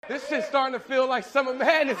This shit's starting to feel like summer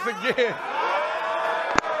madness again.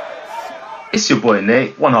 It's your boy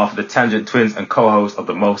Nate, one half of the Tangent Twinz and co-host of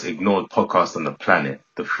the most ignored podcast on the planet,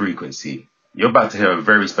 The Frequency. You're about to hear a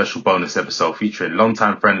very special bonus episode featuring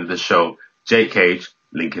longtime friend of the show, Jake Cage,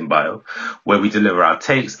 link in bio, where we deliver our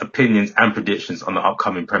takes, opinions and predictions on the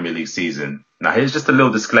upcoming Premier League season. Now here's just a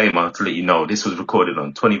little disclaimer to let you know this was recorded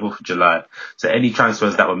on 24th of July, so any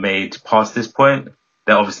transfers that were made past this point,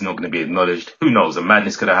 they're obviously not going to be acknowledged. Who knows, a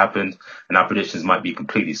madness could have happened and our predictions might be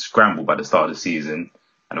completely scrambled by the start of the season.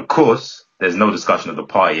 And of course, there's no discussion of the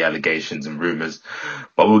party allegations and rumours,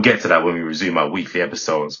 but we'll get to that when we resume our weekly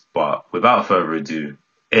episodes. But without further ado,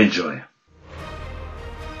 enjoy.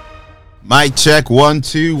 Mic check, 1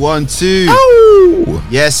 2 1 2. Oh!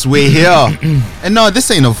 Yes, we're here. And no, this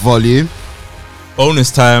ain't a volume. Bonus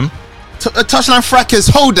time. Touchline fracas,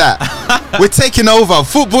 hold that. We're taking over.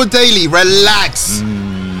 Football Daily, relax.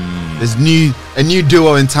 There's a new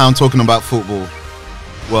duo in town talking about football.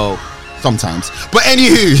 Well, sometimes. But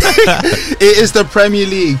anywho, it is the Premier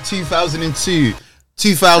League 2002.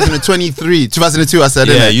 2023, 2002 I said,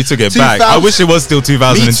 yeah, innit? You took it back. I wish it was still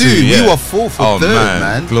 2002. Me too, yeah. we were fourth or third,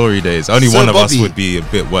 man. Glory days. Only So one of Bobby, us would be a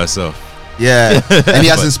bit worse off. Yeah, and he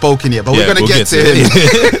hasn't spoken yet, but we're going to get to him.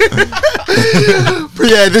 But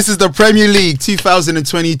yeah, this is the Premier League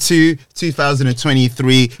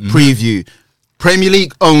 2022-2023 preview. Premier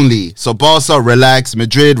League only. So Barca, relax.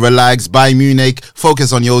 Madrid, relax. Bayern Munich,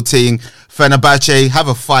 focus on your team. Fenerbahce, have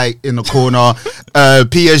a fight in the corner.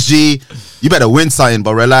 PSG, you better win something,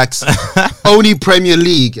 but relax. Only Premier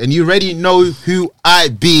League. And you already know who I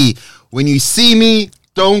be. When you see me,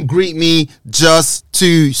 don't greet me just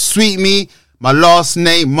to sweet me. My last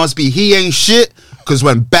name must be He Ain't Shit. Because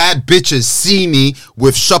when bad bitches see me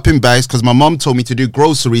with shopping bags, because my mom told me to do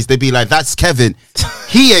groceries, they be like, that's Kevin.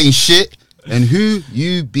 He ain't shit. And who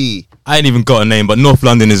you be? I ain't even got a name, but North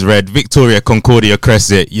London is red. Victoria, Concordia,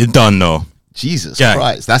 Crescent. You done know. Jesus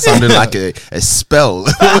Christ. That sounded like a spell.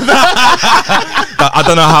 I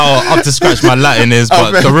don't know how up to scratch my Latin is,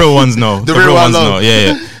 but the real ones know. The real ones know.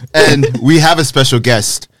 Yeah. And we have a special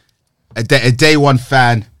guest, a day one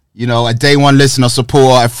fan, you know, a day one listener,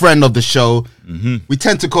 supporter, a friend of the show. We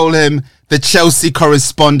tend to call him the Chelsea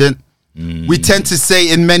correspondent. We tend to say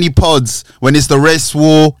in many pods, when it's the race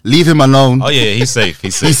war, leave him alone. Oh yeah, he's safe.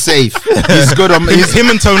 He's safe. He's good on. He's him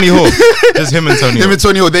and Tony Hawk. Just him and Tony Hawk. Him and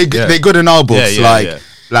Tony Hawk. They good in our books. Like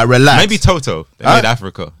relax. Maybe Toto. They made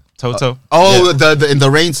Africa. Toto. The in the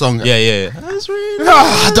Rain song. Yeah. That's really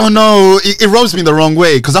I don't know. It rubs me the wrong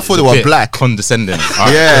way because I thought they were black. Condescending.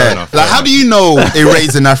 Yeah. Like, how do you know it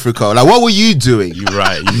rains in Africa? Like, what were you doing? You're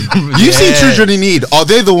right. You see Children in Need. Are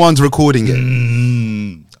they the ones recording it?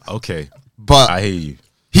 Okay. But I hear you.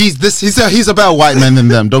 He's about white men than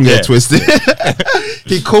them. Don't get it twisted.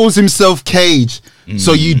 He calls himself Cage.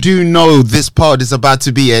 So you do know this pod is about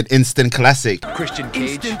to be an instant classic. Christian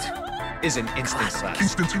Cage is an instant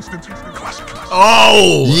classic.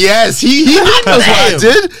 Oh yes, he knows what I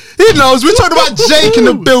did. He knows. We're talking about Jake in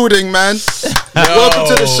the building, man. Welcome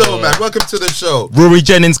to the show, man. Welcome to the show. Rory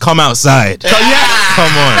Jennings, come outside.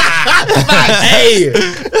 Come on. hey,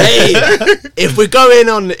 if we're going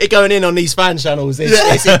in on these fan channels,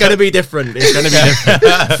 it's going to be different. It's going to be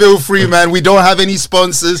different. Feel free, man. We don't have any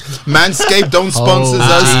sponsors. Manscaped don't sponsor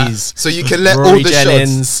us, so you can let Rory all the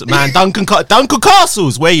Jennings, shots. man. Duncan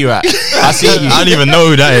Castles, where you at? I see you. I don't even know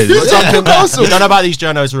who that is. Duncan Castles. You don't know about these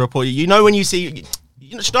journalists who report you. You know when you see.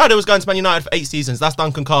 Schneider was going to Man United for 8 seasons. That's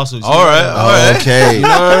Duncan Castles. All right. Okay.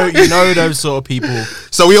 You know those sort of people.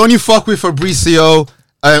 So we only fuck with Fabricio,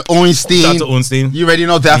 Ornstein. Shout out to Ornstein. You already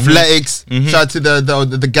know the Athletics. Shout out to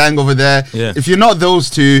the gang over there. Yeah. If you're not those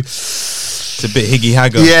two, it's a bit higgy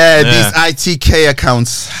hagger. Yeah, these ITK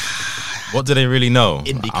accounts. What do they really know?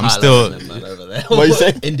 I'm still over there. What you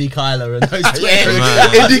say? Indy Kyler and those two.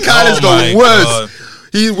 Indy Kyler's the worst.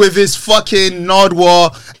 He with his fucking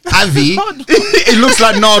Nardwar Avi. It looks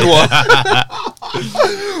like Nardwar.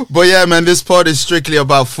 But yeah, man, this pod is strictly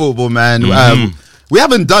about football, man. We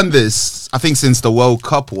haven't done this, I think, since the World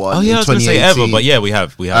Cup one. Oh yeah, I was going to say ever, but yeah, we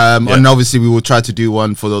have. And obviously we will try to do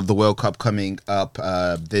one for the World Cup coming up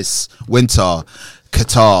this winter.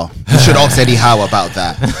 Qatar. You should ask Eddie Howe about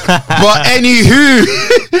that. But anywho,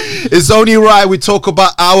 it's only right we talk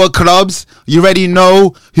about our clubs. You already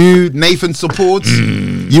know who Nathan supports.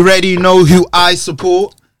 You already know who I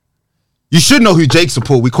support. You should know who Jake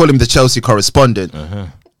supports. We call him the Chelsea correspondent.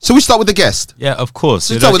 So we start with the guest. Yeah, of course.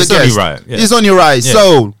 So start with the guest. Right. Yeah. He's on your right. Yeah.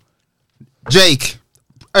 So, Jake,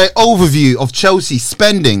 an overview of Chelsea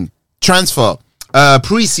spending, transfer,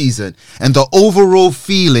 pre-season, and the overall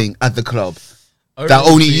feeling at the club. That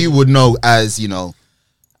only you would know as, you know,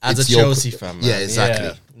 as a Chelsea fan, man. Yeah,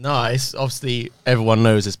 exactly. No, it's obviously everyone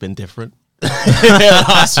knows it's been different the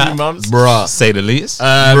last few months, Bruh. Say the least.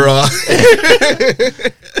 Bruh.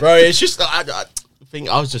 Bro, it's just I think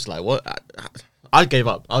I was just like, what? I gave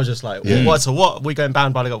up. I was just like, what? So what? We going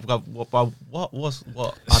banned by the what? I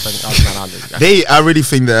don't. I really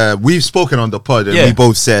think that we've spoken on the pod and we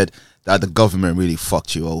both said that the government really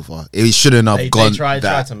fucked you over. It shouldn't have gone. They tried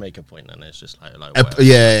to make a point, and it's just like a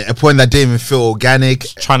point that didn't even feel organic.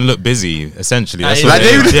 Trying to look busy, essentially. That's like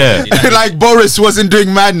what it is. like Boris wasn't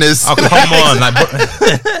doing madness. Oh, come on,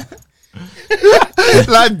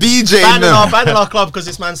 like BJ banning our club because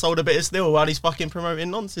this man sold a bit of steel while he's fucking promoting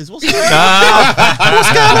nonsense. What's going on?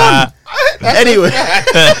 What's going on? Anyway,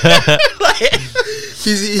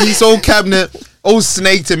 he sold cabinet. All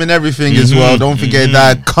snaked him and everything as well. Don't forget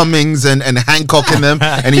that Cummings and Hancock in them,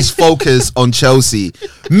 and he's focused on Chelsea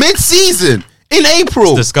mid-season in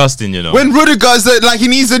April. It's disgusting, you know. When Rudiger's like he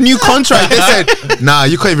needs a new contract, they said, "Nah,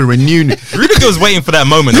 you can't even renew." Rudiger was waiting for that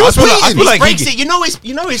moment. He was I feel like breaks it. You know it's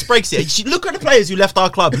breaks it. Look at the players who left our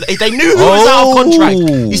club. They knew who was out of contract.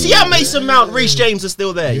 You see how Mason Mount, Reece James are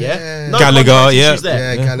still there. Yeah. No Gallagher.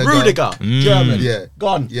 Gallagher. Rudiger, German,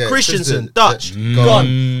 gone. Christensen, Dutch,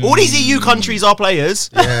 gone. All these EU countries are players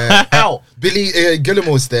out. Billy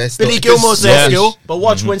Gilmore's there. Billy Gilmore's there still. But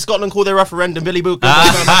watch when Scotland call their referendum. Billy Book.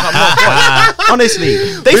 Honestly,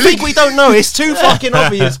 they think we don't know. It's too fucking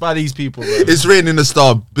obvious by these people. Bro. It's written in the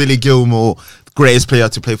star. Billy Gilmore, greatest player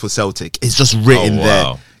to play for Celtic. It's just written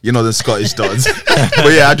there. You know the Scottish dons.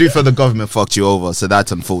 But yeah, I do feel the government fucked you over, so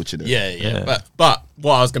that's unfortunate. Yeah. But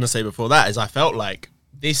what I was gonna say before that is I felt like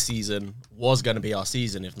this season was gonna be our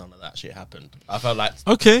season if none of that shit happened. I felt like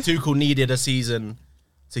Tuchel needed a season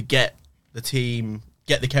to get the team,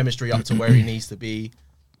 get the chemistry up to where he needs to be,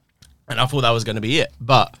 and I thought that was gonna be it.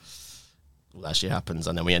 But all that shit happens,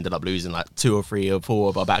 and then we ended up losing like 2 or 3 or 4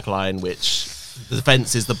 of our back line, which the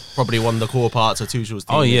defense is probably one of the core parts of Tuchel's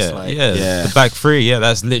team. Oh yeah. The back 3,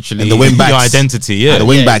 that's literally and the wing backs, your identity. Yeah, and the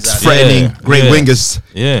wing backs threatening great wingers.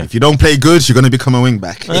 Yeah, if you don't play good, you're gonna become a wing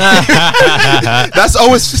back. That's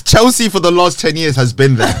always Chelsea for the last 10 years has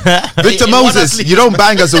been there. Victor Moses, you don't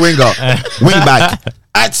bang as a winger. Wing back.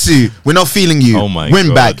 Atsu, we're not feeling you. Oh my wing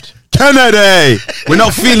God. back. Kennedy, we're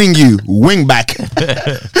not feeling you. Wing back.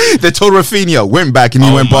 They told Rafinha, wing back, and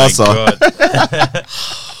he went Barca.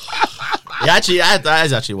 Yeah, actually, that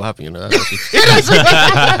is actually what happened. You know.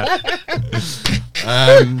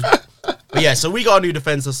 But yeah, so we got a new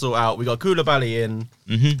defense to sort out. We got Koulibaly in.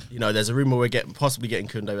 You know, there's a rumor we're possibly getting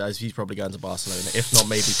Koundé, as he's probably going to Barcelona. If not,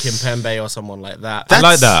 maybe Kimpembe or someone like that. I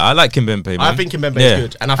like that. I like Kimpembe. Man. I think Kimpembe is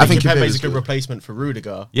good, and I think Kimpembe is a good replacement for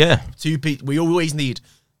Rudiger. Yeah, we always need.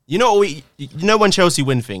 You know when Chelsea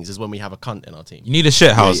win things is when we have a cunt in our team. You need a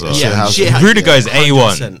shithouser. Yeah, Rudiger is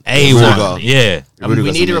A1. A1. Yeah. And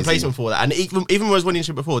we need a replacement for that. And even when I was winning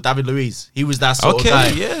shit before, David Luiz, he was that sort of guy.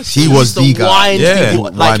 Yes. He was the guy.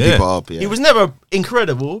 Wind people up. He was never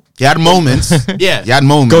incredible. He had moments. He had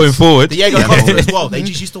moments. Going forward. Diego Costa as well. They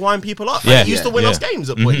just used to wind people up. He used to win us games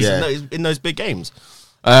at points in those big games.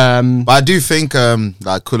 But I do think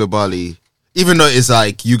like Koulibaly, even though it's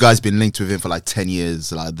like you guys been linked with him for like 10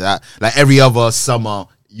 years, like that, like every other summer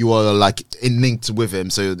you are like linked with him,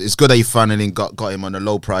 so it's good that you finally got him on a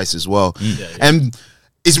low price as well. And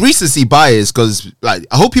it's recency bias because like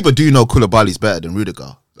I hope people do know Koulibaly's better than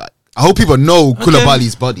Rudiger. Like I hope people know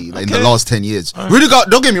Koulibaly's body like, in the last 10 years. Rudiger,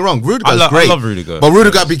 don't get me wrong, Rudiger's great. I love Rudiger, but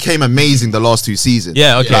Rudiger became amazing the last 2 seasons.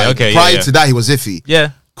 Prior to that, he was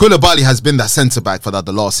iffy. Koulibaly has been that centre back for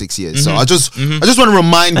the last 6 years. So I just want to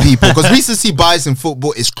remind people, because recency bias in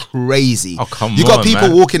football is crazy. Oh, come you got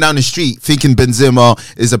people walking down the street thinking Benzema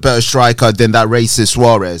is a better striker than that racist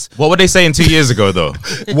Suarez. What were they saying 2 years ago though?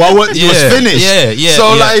 He was finished.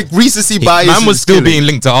 So like recency bias. Man was still being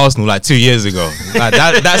linked to Arsenal like 2 years ago. Like,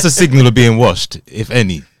 that's a signal of being washed, if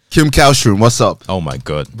any. Kim Kalstrom, what's up? Oh my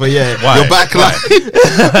God. But yeah, your back line.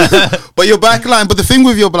 But your back line. But the thing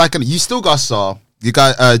with your back line, you still got Saar. You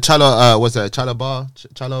got Chalo, what's that? Chalo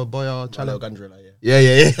Gundrilla,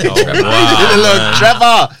 yeah. Oh, wow, look,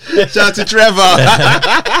 Trevor. Shout out to Trevor.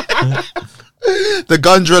 The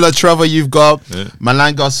Gundrilla Trevor you've got.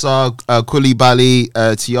 Malanga Saar, Koulibaly,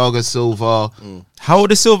 Thiago Silva. How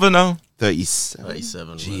old is Silva now?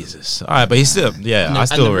 37. Jesus. All right, but he's still, I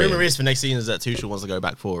still and the rumor is for next season is that Tuchel wants to go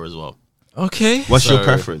back 4 as well. Okay. What's your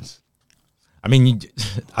preference? I mean,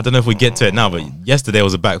 I don't know if we get to it now, but yesterday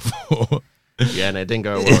was a back 4. Yeah, and it didn't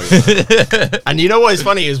go well. And you know what is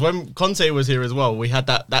funny is when Conte was here as well, we had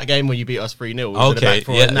that game where you beat us 3-0. Okay,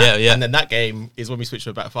 And then that game is when we switched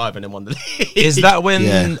to a back 5 and then won the league. Is that when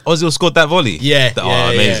Ozil scored that volley? Yeah.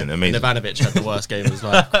 Amazing. Ivanovic had the worst game as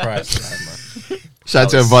well. Christ, man. Shout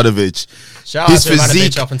out to Ivanovic. Shout out to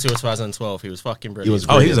Ivanovic up until 2012. He was fucking brilliant.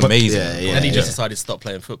 He was amazing. And then he just decided to stop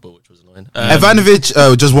playing football, which was annoying.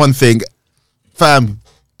 Ivanovic, just one thing. Fam,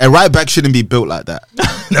 a right back shouldn't be built like that.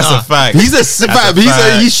 That's a fact. He's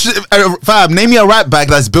fam. Name me a right back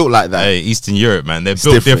that's built like that. Hey, Eastern Europe, man, they're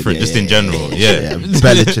built different, just in general. Yeah,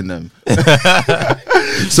 embellishing them.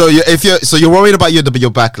 So you're worried about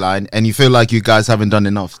your back line, and you feel like you guys haven't done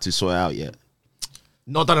enough to sort it out yet.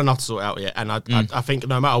 Not done enough to sort it out yet, and I think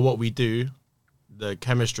no matter what we do, the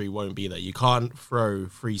chemistry won't be there. You can't throw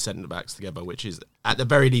 3 centre backs together, which is at the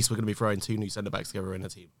very least we're going to be throwing 2 new centre backs together in a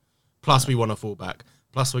team. Plus, we want a fullback.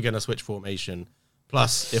 Plus, we're going to switch formation.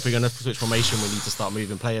 Plus, if we're going to switch formation, we need to start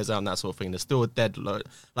moving players out and that sort of thing. There's still a dead load.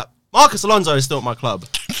 Like, Marcus Alonso is still at my club.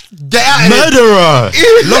 Get out Murderer!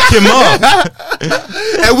 Lock him up.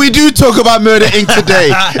 And we do talk about Murder Inc. today.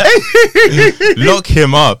 Lock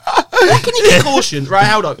him up. What can you get cautioned? Right,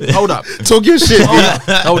 hold up. Talk your shit.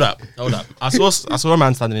 Hold up. I saw a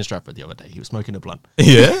man standing in Stratford the other day. He was smoking a blunt.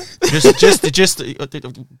 Yeah? Just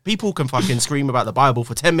people can fucking scream about the Bible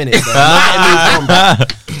for 10 minutes.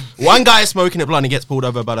 One guy is smoking a blunt and gets pulled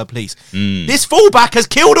over by the police. This fullback has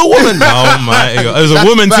killed a woman. Oh my God. It was a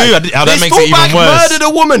woman too. How that makes it even worse. Murdered a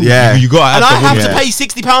woman. Yeah. You got and I have to pay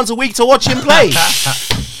 £60 a week to watch him play.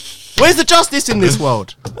 Where's the justice in this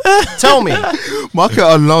world? Tell me. Marcus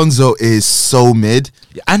Alonso is so mid.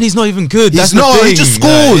 And he's not even good. He's not. He just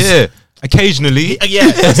scores. Yeah. Occasionally.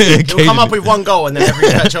 He'll come up with 1 goal and then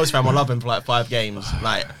every Chelsea fan will love him for like 5 games.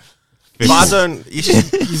 Like, but I don't.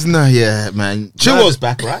 He's not. Yeah, man. Chilwell's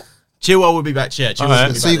back, right? Chilwell will be back. Yeah.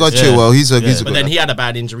 So you got Chilwell. He's a good. But then he had a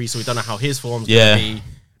bad injury, so we don't know how his form's going to be.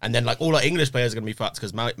 And then like all our English players are going to be fucked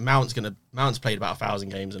because Mount's played about 1,000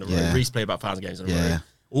 games in a row. Reece played about 1,000 games in a row.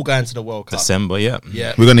 All going to the World Cup. December, yeah.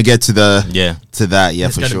 We're gonna get to that,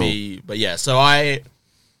 it's for sure. So I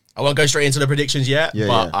won't go straight into the predictions yet.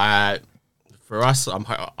 For us, I'm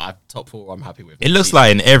top 4. I'm happy with. It looks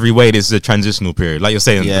like in every way this is a transitional period, like you're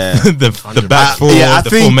saying. The back four,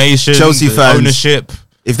 the formation, Chelsea the fans, ownership.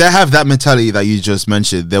 If they have that mentality that you just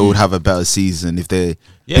mentioned, they would have a better season. If they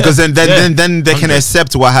because then they can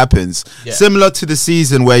accept what happens. Similar to the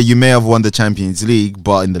season where you may have won the Champions League,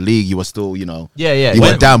 but in the league you were still, you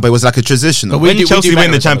went down, but it was like a transitional. But when Chelsea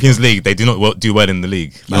win the Champions League, they do not do well in the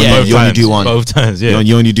league. You only do one. Both times,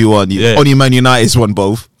 You only do one. Only Man United's won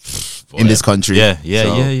both in this country.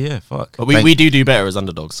 Fuck. But we do better as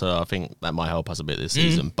underdogs, so I think that might help us a bit this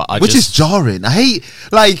season. But which is jarring. I hate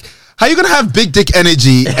how you gonna have big dick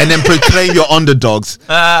energy and then proclaim you're underdogs?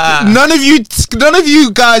 None of you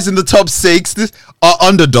guys in the top 6 are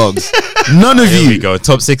underdogs. None of you. Here we go.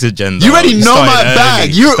 Top 6 agenda. You already know my bag.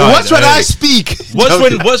 Watch when I speak.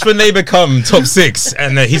 Watch when they become top 6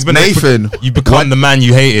 and he's been Nathan. You become the man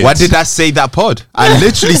you hated. Why did I say that pod? I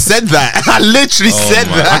literally said that. Said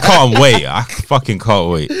that. I can't wait. I fucking can't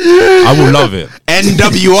wait. I will love it.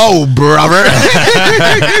 NWO, brother.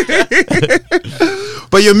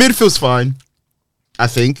 But your midfield's fine, I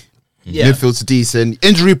think. Midfield's decent.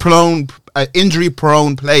 Injury prone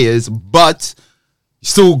players, but you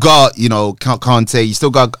still got, Kante, you still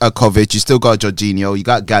got Kovic, you still got Jorginho, you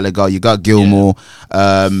got Gallagher, you got Gilmour,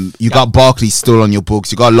 you got Barkley still on your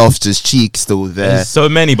books, you got Loftus-Cheek still there. There's so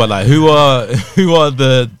many, but like, who are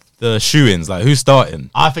the shoe-ins? Like, who's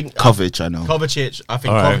starting? I think Kovic, I know. Kovacic,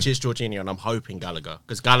 Jorginho, and I'm hoping Gallagher.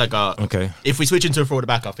 Because Gallagher, if we switch into a forward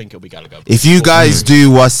back, I think it'll be Gallagher. If you guys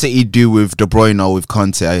do what City do with De Bruyne or with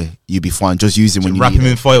Conte, you'll be fine. Just use him when you wrap him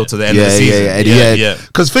in foil to the end of the season.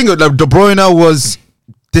 Because think of De Bruyne was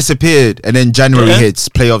disappeared and then January hits,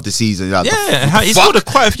 play of the season. Like, he scored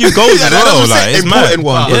quite a few goals as well. Like, it's important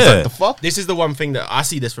one. Like, the fuck? This is the one thing that I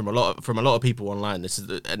see this from a lot of people online. This is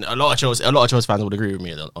and a lot of Chelsea fans would agree with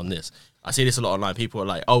me on this. I see this a lot online. People are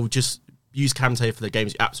like, "Oh, just use Kante for the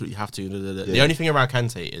games you absolutely have to." The only thing around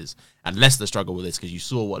Kante is, and Leicester struggle with this because you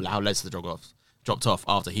saw how Leicester dropped off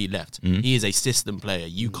after he left. He is a system player.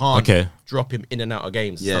 You can't drop him in and out of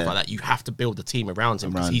games and stuff like that. You have to build the team around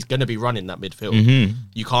him because he's going to be running that midfield.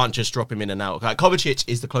 You can't just drop him in and out. Like, Kovacic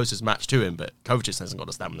is the closest match to him, but Kovacic hasn't got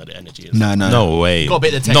the stamina, the energy. No way. Got a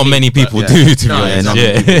bit of technique, not many people do, to be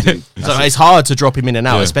honest. So it's hard to drop him in and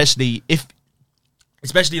out, especially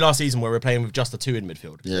last season where we're playing with just the 2 in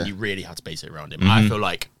midfield. You really have to base it around him. I feel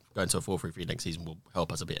like going to a 4-3-3 next season will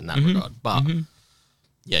help us a bit in that regard. But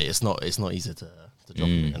it's not easy to drop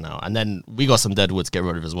him in and out. And then we got some deadwood to get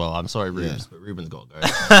rid of as well. I'm sorry, Rubens, but Rubens got to go.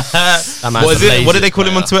 What did they call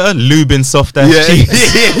him on Twitter? Lubin soft ass cheeks.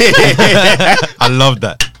 I love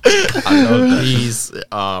that. I love that. He's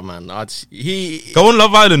man. He go on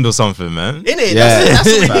Love Island or something, man. In it, Yeah. that's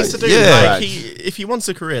what he needs to do. Yeah. Like if he wants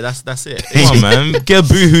a career, that's it. Come on, man. Get a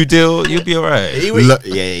boohoo deal. You'll be alright. He's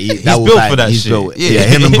built for that shit. Built. Yeah,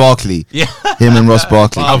 him and Barkley. Yeah. Him and Ross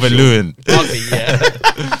Barkley. Alvin Lewin.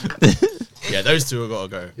 Yeah, those two have got to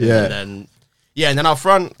go. Yeah. And then up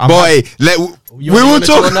front, Boy, we will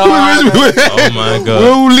talk. Oh my god.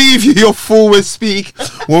 We'll leave your forward speak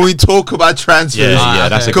when we talk about transfers. Yeah,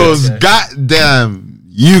 that's a because good. goddamn,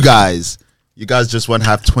 you guys just want to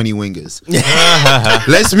have 20 wingers.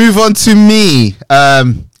 Let's move on to me.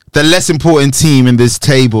 The less important team in this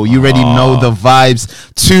table. You already know the vibes.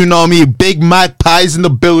 Tsunami, Big Mac Pies in the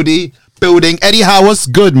building. Eddie Howe, what's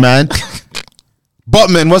good, man?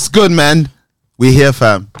 Botman, what's good, man? We're here,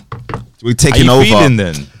 fam. We're taking over. How you feeling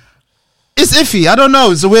then? It's iffy. I don't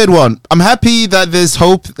know. It's a weird one. I'm happy that there's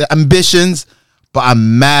hope, the ambitions, but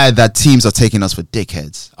I'm mad that teams are taking us for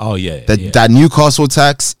dickheads. Oh yeah. That Newcastle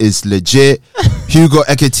tax is legit. Hugo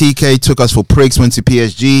Ekitike took us for pricks, went to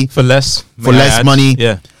PSG For less money.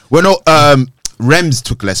 Yeah. Well, no, Rems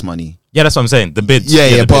took less money. Yeah, that's what I'm saying. The bids.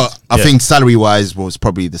 Yeah, the but bids. I think salary wise was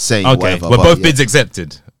probably the same. Okay. Whatever, Were but both yeah. bids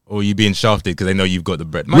accepted? Or are you being shafted because they know you've got the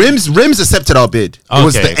bread? Rims accepted our bid. It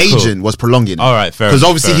was the Okay, cool. agent was prolonging it. All right, fair Because enough,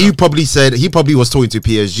 obviously fair he enough. probably said he probably was talking to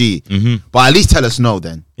PSG. But at least tell us no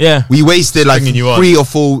then. Yeah. We wasted like Bringing you on. 3 or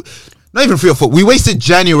 4, not even 3 or 4. We wasted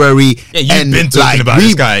January. Yeah, you've and been talking like, about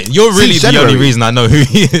this guy. You're really since the only January. reason I know who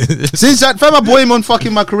he is. Since that, fam, I bought him on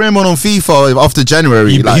fucking my career mode on FIFA after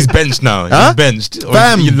January. He's benched now. Huh? He's benched. Or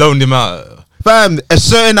Fam. you loaned him out. Fam, a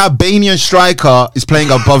certain Albanian striker is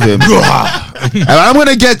playing above him. And I'm going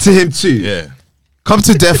to get to him too. Yeah. Come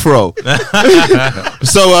to death row.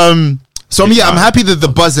 So I'm happy that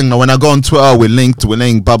the buzzing now when I go on Twitter we're linked,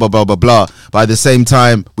 blah blah blah blah blah. But at the same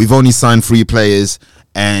time, we've only signed 3 players,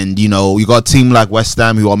 and you know you got a team like West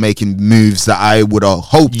Ham who are making moves that I would have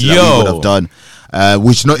hoped that we would have done,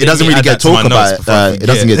 which it doesn't really get talked about. It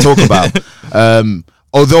doesn't get talked about.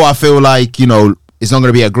 Although I feel like it's not going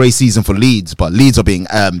to be a great season for Leeds, but Leeds are being,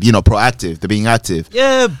 proactive. They're being active.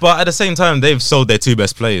 Yeah, but at the same time, they've sold their 2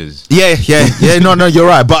 best players. Yeah. No, you're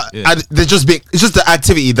right. But they're just being. It's just the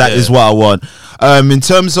activity that is what I want. In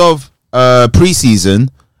terms of preseason,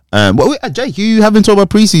 Jake, you haven't talked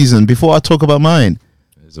about preseason before I talk about mine.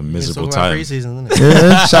 It's a miserable time. Preseason, isn't it?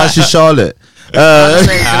 Yeah, shout out to Charlotte. Can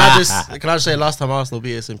I just say, last time Arsenal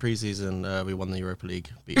beat us in preseason, we won the Europa League.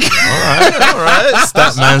 All right.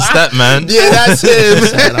 Stat man. Yeah, that's him.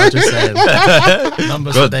 I'm just saying.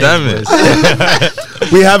 Numbers God for damn days, it.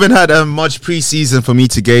 boys. We haven't had much preseason for me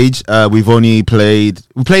to gauge. We've only played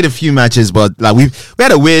a few matches, but like we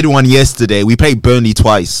had a weird one yesterday. We played Burnley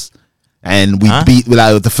twice. And we beat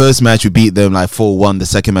the first match. We beat them like 4-1. The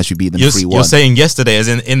second match we beat them 3-1. You're saying yesterday, as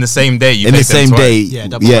in the same day. In the same day,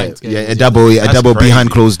 a double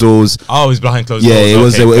behind closed doors. Oh, it was behind closed doors. Yeah,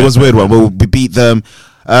 it was a weird one. We beat them.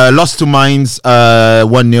 Lost to Mainz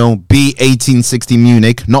 1-0. Beat 1860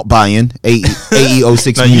 Munich, not Bayern.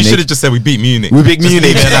 8006 no, Munich. You should have just said we beat Munich. We beat Munich.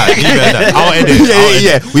 Leave it at that. I'll edit.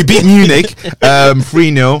 Yeah. We beat Munich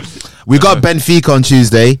 3-0. We got Benfica on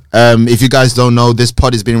Tuesday. If you guys don't know, this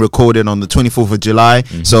pod is being recorded on the 24th of July.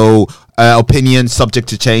 So opinion subject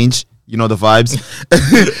to change. You know the vibes.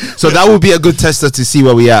 So that would be a good tester to see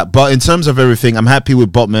where we at. But in terms of everything, I'm happy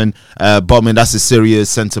with Botman. Botman, that's a serious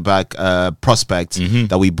centre-back prospect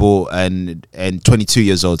that we bought and 22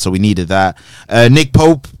 years old. So we needed that. Nick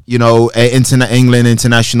Pope, England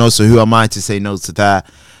international. So who am I to say no to that?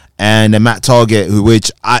 And Matt Target,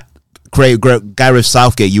 Gareth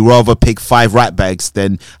Southgate, you rather pick 5 right backs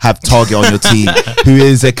than have Target on your team, who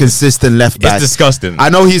is a consistent left back. It's disgusting. I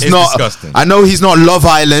know he's not. Disgusting. I know he's not Love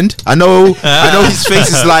Island. I know his face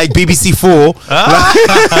is like BBC 4.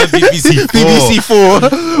 BBC 4.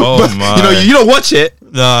 Oh but, my! You don't watch it,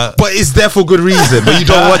 Nah. but it's there for good reason. But you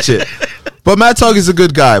don't watch it. But Matt Target's a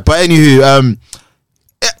good guy. But anywho,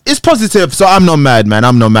 it's positive, so I'm not mad, man.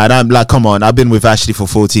 I'm not mad. I'm like, come on. I've been with Ashley for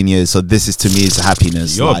 14 years, so this is to me is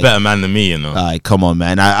happiness. You're a better man than me, Come on,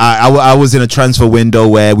 man. I was in a transfer window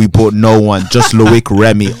where we bought no one, just Loic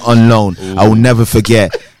Remy on loan. Ooh. I will never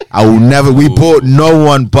forget. We bought no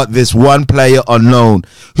one but this one player on loan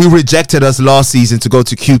who rejected us last season to go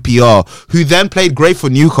to QPR, who then played great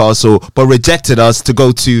for Newcastle, but rejected us to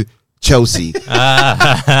go to Chelsea.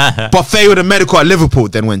 But failed a medical at Liverpool,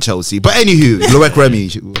 then went Chelsea. But anywho, Loic Remy,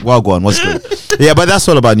 Wagwan, what's good? Yeah, but that's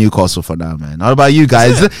all about Newcastle for now, man. How about you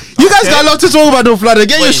guys? You guys got a lot to talk about, North London.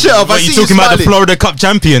 Get your shit off. Are you talking about the Florida Cup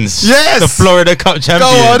champions? Yes, the Florida Cup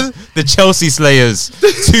champions. Go on. The Chelsea Slayers.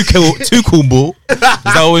 Too cool ball. Is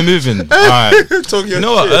that what we're moving? All right. You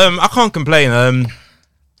know what? I can't complain.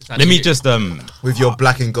 Let me just with your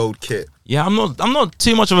black and gold kit. Yeah, I'm not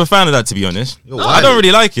too much of a fan of that, to be honest. Why? I don't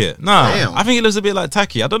really like it. Nah, Damn. I think it looks a bit like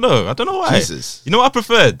tacky. I don't know why. Jesus. You know what I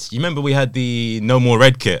preferred? You remember we had the no more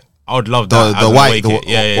red kit. I would love that. The white, kit.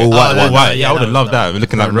 Yeah. white. Yeah, I would have loved that. We're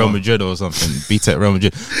looking like Real Madrid or something. BTEC Real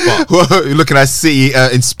Madrid. You're looking at City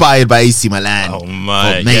inspired by AC Milan. Oh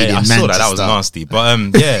my, I Manchester. saw that. That was nasty. But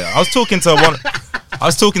I was talking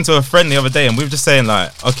to a friend the other day, and we were just saying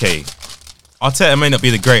like, okay, Arteta may not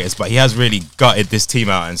be the greatest, but he has really gutted this team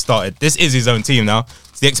out and started. This is his own team now.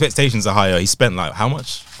 So the expectations are higher. He spent like how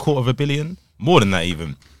much? $250 million? More than that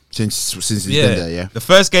even. Since he's been there, yeah. The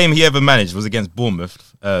first game he ever managed was against Bournemouth.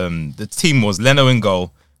 The team was Leno in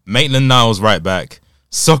goal, Maitland-Niles right back,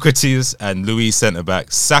 Socrates and Luis centre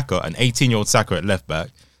back, Saka, an 18-year-old Saka at left back.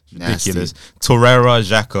 Ridiculous. Torreira,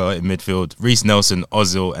 Xhaka in midfield, Reece Nelson,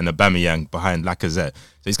 Ozil, and Aubameyang behind Lacazette.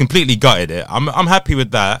 So he's completely gutted it. I'm happy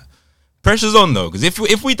with that. Pressure's on though, because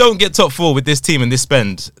if we don't get top 4 with this team and this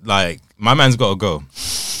spend, like my man's got to go.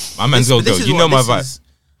 My man's got to go. You know my vibe.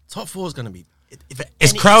 Top 4 is going to be.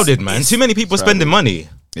 It's crowded, man. Too many people spending money.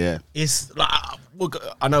 Yeah, it's like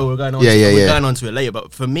I know we're going on. We're going on to it later,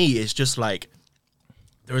 but for me, it's just like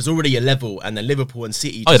there is already a level, and then Liverpool and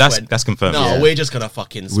City. That's confirmed. No, we're just gonna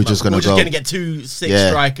fucking. We're just gonna get 2 6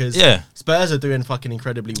 strikers. Yeah, Spurs are doing fucking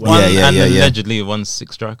incredibly well. Allegedly 1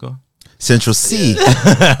 6 striker. Central C.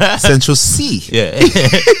 Central C. Yeah.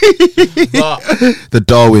 But the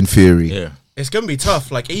Darwin theory. Yeah. It's gonna be tough.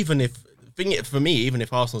 Like even if. For me, even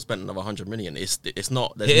if Arsenal spent another 100 million, it's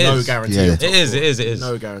not. There's no guarantee. Yeah. It is.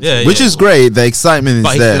 No guarantee. Yeah, which is great. The excitement is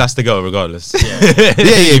but there. But he has to go regardless. Yeah,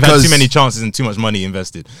 You've had too many chances and too much money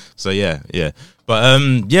invested. So yeah. But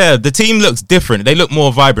the team looks different. They look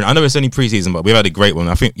more vibrant. I know it's only preseason, but we've had a great one.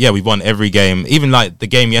 I think we've won every game. Even like the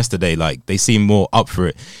game yesterday, like they seem more up for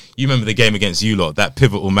it. You remember the game against you lot, that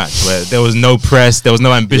pivotal match where there was no press, there was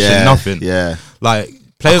no ambition, nothing. Yeah, like.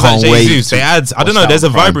 Players like Jesus, they add. I don't know. There's a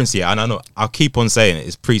vibrancy, and I know I'll keep on saying it.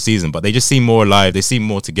 It's pre-season, but they just seem more alive. They seem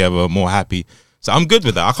more together, more happy. So I'm good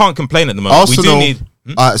with that. I can't complain at the moment. Arsenal, we do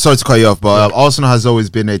need. Sorry to cut you off, but Arsenal has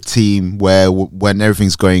always been a team where when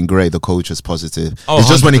everything's going great, the coach is positive. It's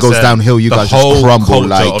just when it goes downhill, you guys just crumble.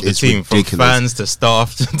 Like it's team, ridiculous. From fans to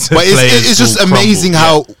staff to but it's just amazing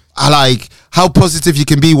how positive you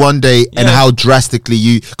can be one day and how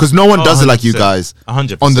drastically because no one does it like you guys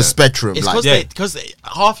 100% on the spectrum. It's because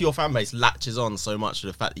half your fan base latches on so much to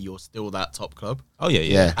the fact that you're still that top club. Oh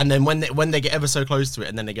yeah. And then when they get ever so close to it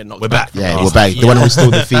and then they get knocked we're back. Yeah, we're back. The one who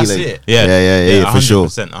restore the feeling. That's it. Yeah, for sure.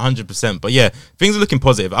 100%. But yeah, things are looking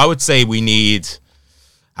positive. I would say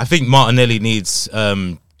I think Martinelli needs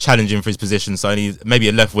challenging for his position. So I need maybe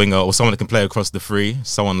a left winger or someone that can play across the free.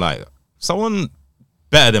 Someone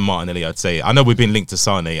better than Martinelli, I'd say. I know we've been linked to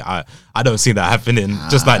Sane. I don't see that happening.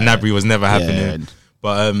 Just like Gnabry was never happening.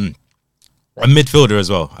 But a midfielder as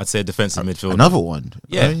well. I'd say a defensive midfielder. Another one.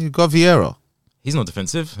 Yeah, you got Vieira. He's not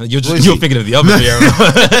defensive. You're thinking of the other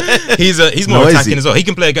Vieira. he's more attacking as well. He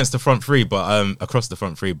can play against the front three, but across the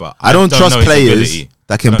front three. But I don't trust players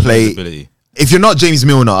that can play. If you're not James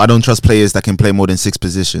Milner, I don't trust players that can play more than 6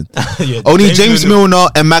 positions. Only James Milner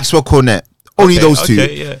and Maxwell Cornet. Only those two.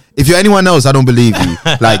 Yeah. If you're anyone else, I don't believe you.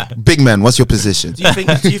 Like, big man, what's your position? Do you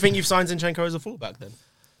think you've signed Zinchenko as a fullback then?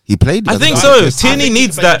 He played. I think so. Tierney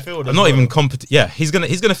needs that. I'm not even competent. Yeah, he's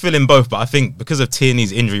gonna fill in both. But I think because of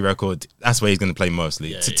Tierney's injury record, that's where he's gonna play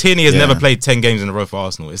mostly. Tierney has never played 10 games in a row for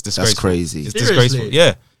Arsenal. It's disgraceful. That's crazy. It's disgraceful.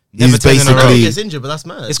 Yeah. He's basically he gets injured, but that's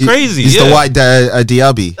mad. It's crazy. He's the white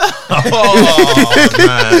Diaby. Oh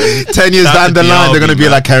man! 10 years down the line, they're gonna be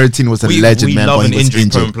like Carantino was a legend, man. We love an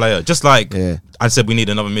injury-prone player. Just like I said, we need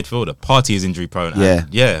another midfielder. Partey is injury-prone.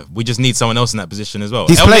 Yeah. We just need someone else in that position as well.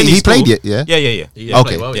 He played it. Yeah.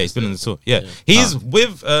 Okay. Well, he's been on the tour. Yeah. He's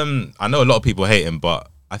with. I know a lot of people hate him, but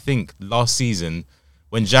I think last season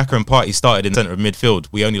when Xhaka and Partey started in the centre of midfield,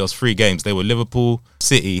 we only lost 3 games. They were Liverpool,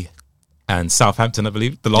 City, and Southampton, I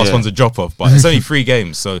believe. The last one's a drop-off, but it's only 3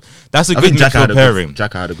 games. So that's a good midfield pairing.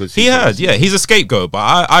 Xhaka had a good season. He had, he's a scapegoat, but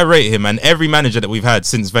I rate him, and every manager that we've had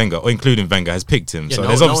since Wenger, or including Wenger, has picked him. So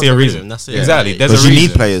there's obviously a reason. That's it. Exactly. There's because a reason. You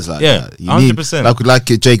need players like that. You 100%. Like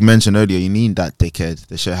Jake mentioned earlier, you need that dickhead,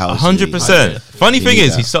 the shit house. 100%. Funny thing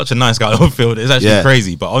is, he's such a nice guy on the field. It's actually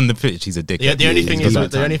crazy, but on the pitch, he's a dickhead. Yeah, the only thing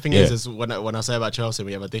is when I say about Chelsea,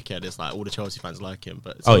 we have a dickhead, it's like all the Chelsea fans like him,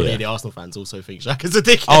 but the Arsenal fans also think Xhaka's a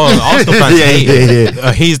dickhead. Oh, the Arsenal fans hate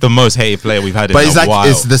him. He's the most hated player we've had in a while.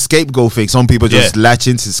 It's the scapegoat thing. Some people just latch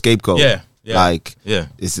into scapegoat.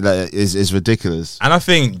 It's ridiculous. And I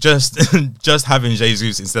think just having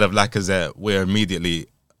Jesus instead of Lacazette, we're immediately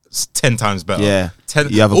 10 times better. Yeah.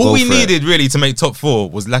 All we needed really to make top 4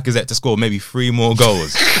 was Lacazette to score maybe 3 more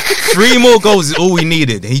goals. 3 more goals is all we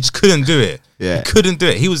needed. He just couldn't do it. Yeah. He couldn't do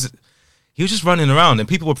it. He was just running around, and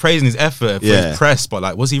people were praising his effort for his press, but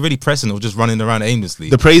like, was he really pressing or just running around aimlessly?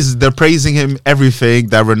 They're praising him everything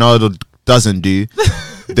that Ronaldo doesn't do.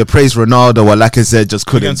 They praise Ronaldo while Lacazette just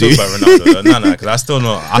couldn't do. Talk about Ronaldo. No, because I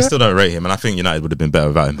still don't rate him, and I think United would have been better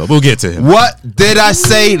without him. But we'll get to him. What did I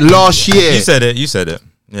say last year? You said it.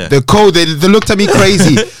 Yeah. The code. They looked at me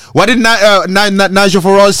crazy. What did Nigel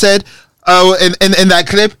Farage said in that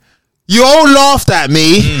clip? You all laughed at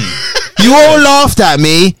me. You all laughed at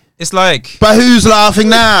me. It's like, but who's laughing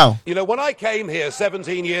now? You know, when I came here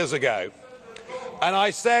 17 years ago, and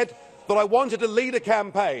I said that I wanted to lead a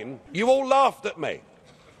campaign, you all laughed at me.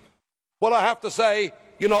 Well, I have to say,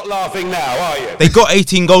 you're not laughing now, are you? They got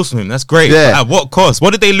 18 goals from him. That's great. Yeah. At what cost?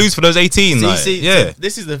 What did they lose for those 18? This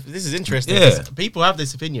is interesting. Yeah. People have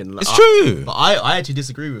this opinion. It's true. But I actually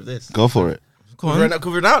disagree with this. Go for it.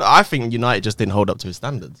 Ronaldo, I think United just didn't hold up to his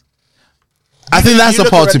standards. I think that's a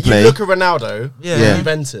part to play. You look at Ronaldo,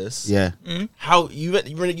 Juventus. Yeah. How you're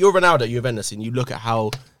Ronaldo, Juventus, and you look at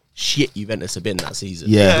how shit Juventus have been that season.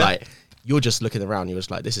 Yeah. Like, you're just looking around. You're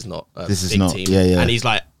just like, this is not a This is big not. team. Yeah. And he's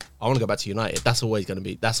like, I want to go back to United. That's always a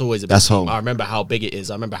big That's team. home. I remember how big it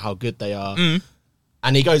is. I remember how good they are.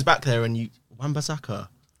 And he goes back there, and Wan-Bissaka.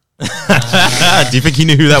 Do you think he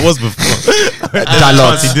knew who that was before?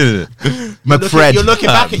 Dalot. He did it. McFred. You're looking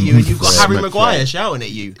back at you, and you've got Harry Maguire shouting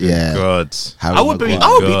at you. Yeah. God. Harry I would be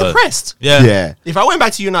Maguire. depressed. Yeah. If I went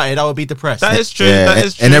back to United, I would be depressed. That is true. Yeah. That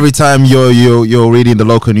is true. And every time you're reading the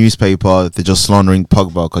local newspaper, they're just slandering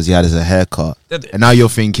Pogba because he had his haircut. And now you're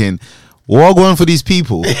thinking, what going for these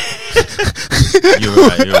people? You're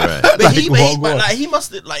right. But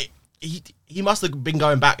he must have been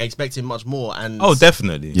going back expecting much more. And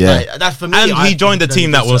definitely. Yeah. That for me. And he joined a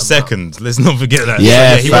team that was second. Let's not forget that.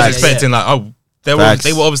 Yeah, he was expecting they were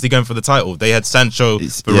obviously going for the title. They had Sancho,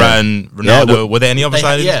 Varane, Ronaldo. Were there any other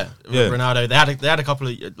sides? Ronaldo. They had a couple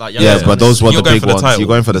of young but those were the big ones. You're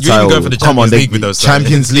going for the title. Going for the Come on, League with those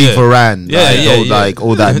Champions League Varane.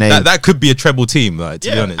 All that name. That could be a treble team. To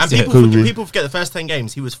be honest, and people forget the first 10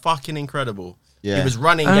 games. He was fucking incredible. Yeah. He was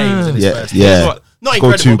running games in his first game. Not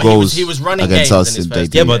Scored incredible, 2 but goals he was running against games us in his in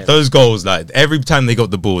first debut. game. but those goals, like every time they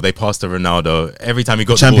got the ball, they passed to Ronaldo. Every time he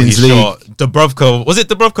got Champions the ball, he League. shot. Dubrovko, was it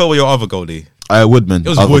Dubrovko or your other goalie? Woodman. It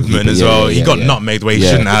was Woodman as well. He got nutmegged where he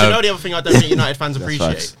shouldn't But have. you know the other thing I don't think United fans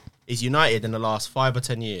appreciate facts. is United in the last 5 or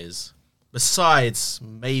 10 years, besides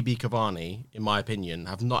maybe Cavani, in my opinion,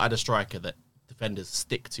 have not had a striker that defenders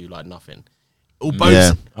stick to like nothing.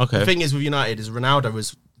 Yeah. Okay. The thing is with United is Ronaldo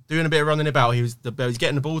was doing a bit of running about. He was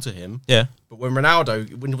getting the ball to him. Yeah. But when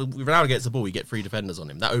Ronaldo gets the ball, you get 3 defenders on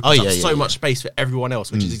him. That opens up so much space for everyone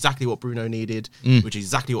else, which is exactly what Bruno needed, which is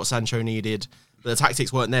exactly what Sancho needed. But the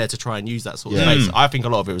tactics weren't there to try and use that sort of space. I think a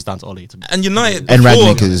lot of it was down to Oli. And United, And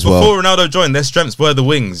Rangnick as well. Before Ronaldo joined, their strengths were the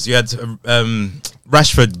wings. You had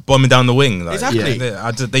Rashford bombing down the wing. Exactly.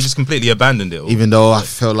 They just completely abandoned it all. Even though I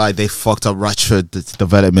feel like they fucked up Rashford's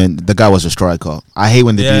development, the guy was a striker. I hate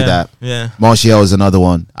when they do that. Yeah. Martial is another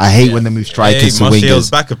one. I hate when they move strikers to Martial's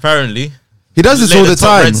wingers. back apparently. He does this all the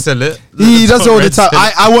time. He does it all the time.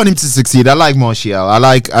 I want him to succeed. I like Martial. I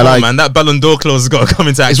like. Man, that Ballon d'Or clause has got to come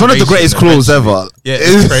into action. It's one of the greatest clauses ever. Yeah,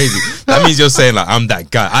 it's crazy. That means you're saying like, I'm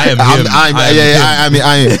that guy. I am him.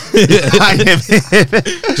 I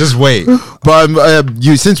am. Just wait. But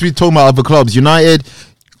since we talking about other clubs, United.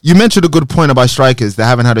 You mentioned a good point about strikers. They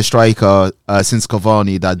haven't had a striker since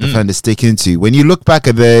Cavani that defenders stick into. When you look back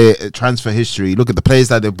at their transfer history, look at the players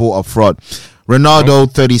that they bought up front.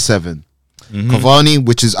 Ronaldo, 37. Cavani,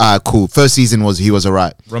 which is cool. First season he was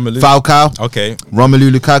alright. Romelu. Falcao, Okay.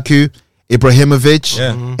 Romelu Lukaku, Ibrahimovic,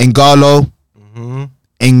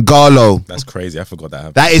 N'Golo. That's crazy. I forgot that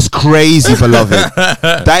happened. That is crazy, beloved.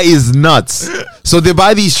 That is nuts. So they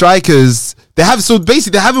buy these strikers. They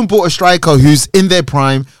haven't bought a striker who's in their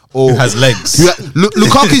prime or Who has legs.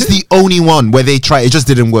 Lukaku's the only one where they tried. It just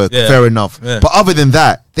didn't work. Yeah. Fair enough. Yeah. But other than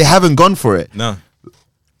that, they haven't gone for it. No.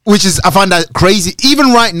 Which is, I find that crazy.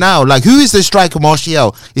 Even right now, like, who is the striker,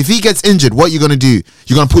 Martial? If he gets injured, what are you going to do?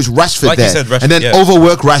 You're going to push Rashford Like you there. said, Rashford, and then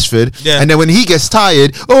overwork Rashford. Yeah. And then when he gets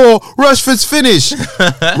tired, Rashford's finished.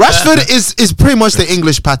 Rashford is pretty much the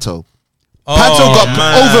English Pato. Pato got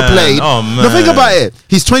overplayed. Oh, man. Now think about it.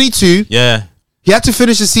 He's 22. Yeah. He had to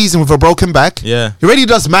finish the season with a broken back. Yeah. He already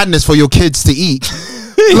does madness for your kids to eat.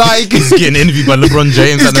 Like, He's getting interviewed by LeBron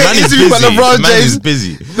James. He's getting interviewed by LeBron The man James. is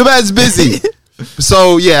busy. The man's busy.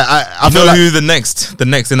 So yeah, I You feel know like who the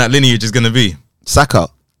next in that lineage is going to be? Saka.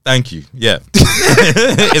 Thank you. Yeah.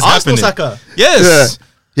 It's Arsenal happening. Saka. Yes.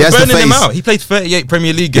 He has the burning him face. out. He played 38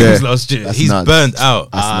 Premier League games last year. That's He's nuts. burnt out.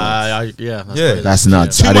 That's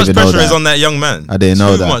nuts. Too I much didn't know pressure that. is on that young man. I didn't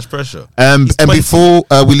know that. Too much pressure. And He's 20. before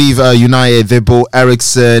we leave United, they bought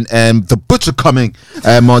Ericsson and the butcher coming,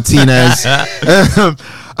 Martinez.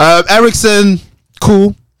 Ericsson,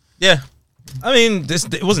 cool. Yeah. I mean,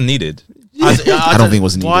 it wasn't needed. I don't think it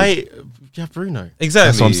was needed. Why? You have Bruno. Exactly.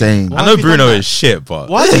 That's what I'm saying. I know Bruno is shit, but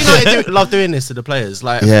Why do United love doing this to the players?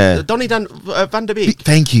 Like, Donny Van der Beek.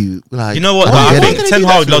 Thank you. Like, you know what? I I get think it. Ten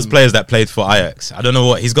Hag loves players that played for Ajax. I don't know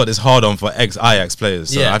what he's got this hard on for ex-Ajax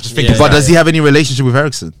players. So I just think. But does he have any relationship with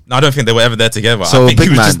Ericsson? No, I don't think they were ever there together. So I think big he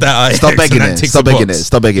was man, just that Ajax stop begging and that it. ticks Stop a begging box. it.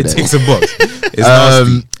 Stop begging it. Ticks a box. It's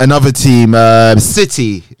nasty. Another team,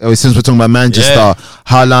 City. Since we're talking about Manchester,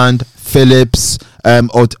 Haaland, Phillips,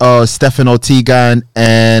 Stefan Ortegan,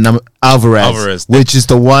 and Alvarez, which is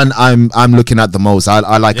the one I'm looking at the most.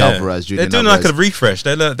 I like Alvarez. They're doing like a refresh.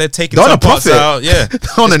 They're taking They're on some a parts profit. out. Yeah,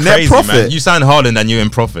 on a It's net crazy, profit. Man. You sign Haaland and you're in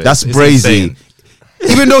profit. That's It's crazy. insane.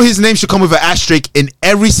 Even though his name should come with an asterisk in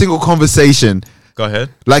every single conversation. Go ahead.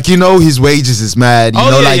 Like, his wages is mad. You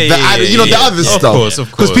know, the other Of stuff. course,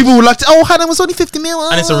 of course. Because people would like to, Haaland was only 50 mil.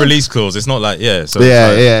 And it's a release clause. It's not like So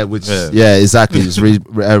exactly. It's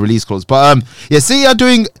release clause. But City are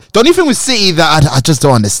doing the only thing with City that I just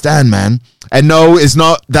don't understand, man. And no, it's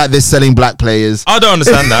not that they're selling black players. I don't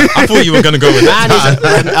understand that. I thought you were going to go with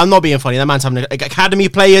that. I'm not being funny. That man's having academy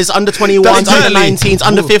players, under 21s, Exactly. under 19s,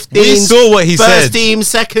 under 15s. We saw what he first said. team,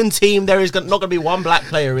 second team. There is not going to be one black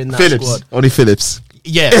player in that Phillips. squad. Only Phillips.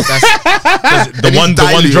 Yeah, that's, The one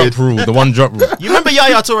drop rule. The one drop rule. you remember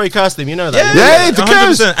Yaya Toure cursed him? You know that. Yeah, the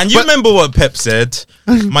curse. 100%. And you remember what Pep said?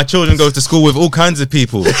 My children go to school with all kinds of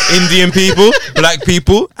people. Indian people, black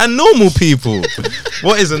people, and normal people.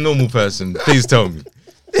 What is a normal person? Please tell me.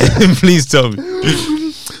 Please tell me.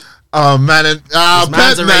 Oh man, This Pep,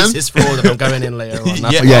 man's a man. racist fraud that I'm going in later on.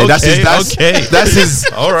 That's Yeah, Okay, that's his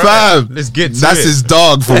All right. fam. Let's get to That's it. his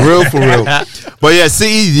dog for real. But yeah,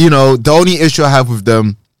 City, the only issue I have with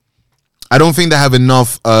them, I don't think they have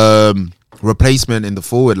enough replacement in the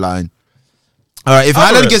forward line. All right, if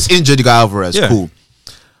Alvarez. Haaland gets injured, you got Alvarez. Yeah. Cool.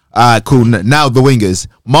 Cool. Now the wingers,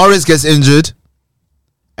 Morris gets injured,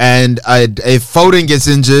 and if Foden gets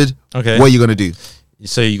injured, Okay. what are you gonna do?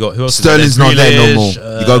 So you got who else? Sterling's not there no more.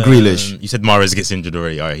 You got Grealish. You said Mahrez gets injured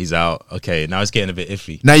already. All right, he's out. Okay, now it's getting a bit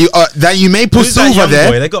iffy. Now you may put Who's that Silva young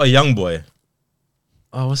there. boy? They got a young boy.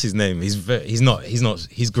 Oh, what's his name? He's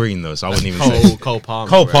green though, so I wouldn't even say. Cole Palmer.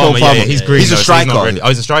 Cole Palmer, Palmer. yeah, he's green. He's a though, so striker. not ready. Oh,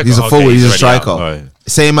 he's a striker. He's a forward. He's a already striker. out. All right.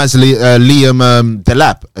 Same as Liam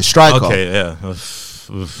Delap, a striker. Okay, yeah.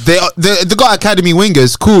 They got academy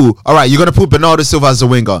wingers. Cool. All right, you're gonna put Bernardo Silva as a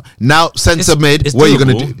winger. Now centre mid. It's What are you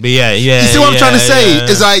gonna doable, do? But yeah. You see what I'm trying to say? yeah.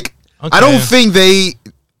 It's like Okay. I don't think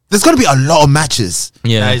there's gonna be a lot of matches.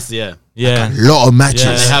 Yeah, Yeah. A lot of matches.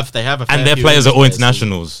 Yeah. They have a fair and their few players are all players.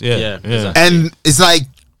 internationals. Yeah, exactly. And it's like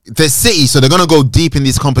they're City, so they're gonna go deep in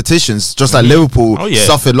these competitions, just like Liverpool Oh, yeah.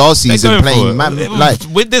 suffered last They're season going playing. for it. Like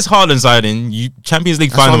with this Haaland signing, you Champions League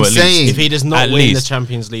That's what final I'm at saying. least. If he does not At win the least.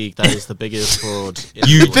 Champions League, that is the biggest fraud.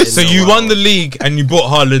 You won the league and you bought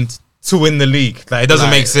Haaland to win the league. Like it doesn't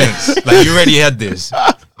make sense. Like you already had this.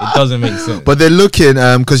 It doesn't make sense. but they're looking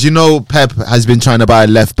because Pep has been trying to buy a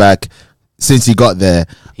left back since he got there.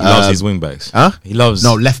 He loves his wing backs. Huh? He loves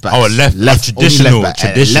left back. Oh, a left only traditional left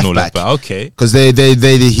back, traditional left left back. Okay. Because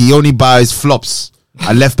he only buys flops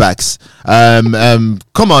at left backs.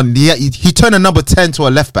 Come on, he turned a number 10 to a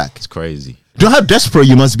left back. It's crazy. Do you know how desperate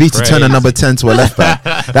you must be to turn a Crazy. number 10 to a left back?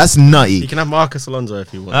 That's You nutty. can have Marcus Alonso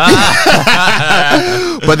if you want.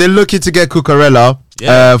 But they're looking to get Cucurella,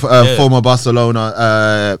 Yeah, former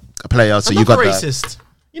Barcelona player. So you Another got that. racist.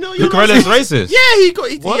 You know, you're Cucurella's not racist. Yeah,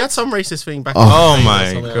 he had some racist thing back. Oh in the day or my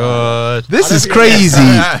something like god. This is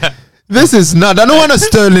crazy. This is not. I don't want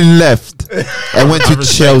Sterling left and went to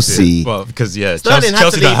Chelsea. Well, because Sterling had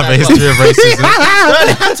Chelsea to don't leave have a that history of racism. that.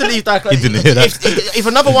 Sterling had to leave that. He didn't hear that. If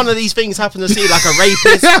another one of these things happen to see like a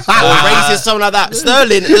rapist or racist, something like that,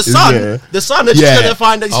 Sterling, the son is just gonna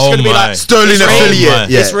find that he's just Oh gonna be my. like Sterling it's Raheem. affiliate.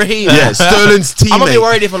 Yeah. It's Raheem. Yeah, Sterling's teammate. I'm gonna be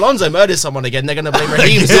worried if Alonso murders someone again. They're gonna blame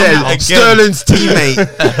Raheem. somehow. Yeah, Sterling's teammate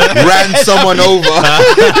ran someone over.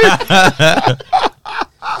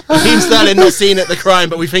 Raheem Sterling not seen at the crime,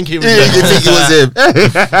 but we think he was. You think it was him?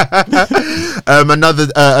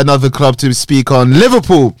 Another club to speak on.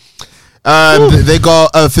 Liverpool. They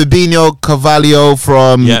got Fabinho Carvalho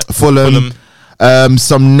from Fulham.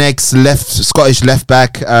 Some next Scottish left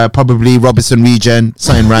back, probably Robertson Regen,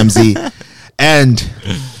 Simon Ramsey, and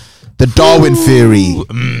the Darwin theory.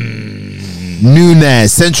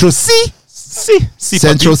 Nunes, Central C.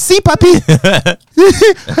 Central C, papi.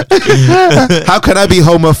 How can I be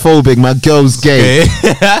homophobic? My girl's gay.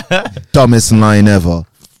 Dumbest line ever.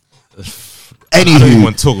 I don't even Anywho,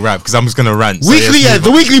 want to talk rap because I'm just gonna rant. weekly,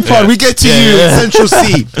 the weekly part, we get to you, Central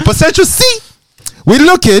C. But Central C, we're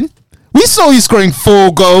looking. We saw you scoring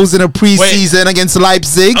 4 goals in a preseason against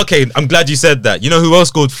Leipzig. Okay, I'm glad you said that. You know who else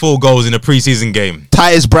scored 4 goals in a preseason game?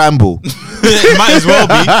 Titus Bramble. It might as well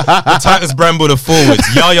be the Titus Bramble, the forwards.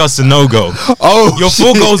 Yaya Sonogo. Oh, your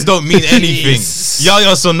 4 goals don't mean anything. Yaya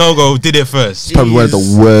Sonogo did it first. Probably one of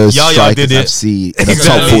the worst Yaya strikers did it. I've seen in the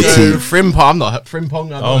Exactly. top 14. Frimpong, not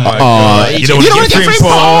Frimpong. Oh my god! You don't want to get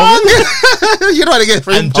Frimpong. You don't want to get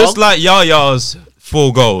Frimpong. And just like Yaya's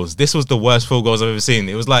 4 goals, this was the worst 4 goals I've ever seen.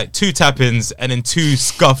 It was like 2 tap-ins and then 2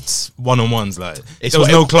 scuffed one-on-ones. Like there was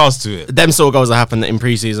no class to it. Them sort of goals that happen in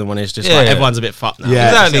preseason when it's just like everyone's a bit fucked now. Yeah.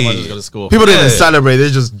 Exactly. Everyone's got to score. People didn't celebrate. They're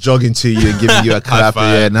just jogging to you and giving you a clap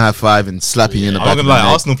and high five and slapping you in the I'm back not of gonna the lie,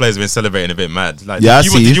 neck. Arsenal players have been celebrating a bit mad. Like, Yeah,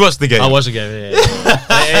 did you watch the game? I watched the game. Yeah.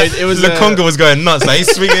 it was Lukonga was going nuts. Like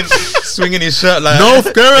he's swinging his shirt like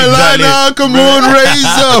North Carolina, come on,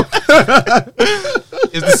 Razor.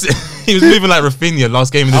 He was moving like Rafinha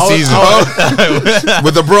last game of the season.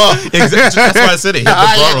 With the bra. Exactly. That's why I said it. He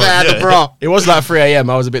had the bra on. bra. It was like 3 a.m.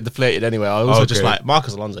 I was a bit deflated anyway. I was also just Okay. like,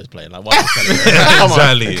 Marcus Alonso's playing. Like, why are you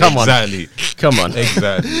celebrating? Come on. Come on.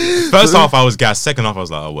 Exactly. First half I was gassed. Second half I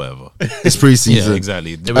was like, oh whatever. It's preseason. Yeah,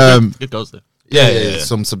 exactly. Good goals there. Yeah.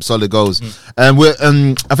 Some solid goals. And we're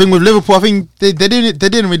I think with Liverpool, I think they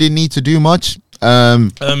didn't really need to do much. Are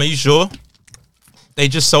you sure? They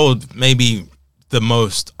just sold maybe the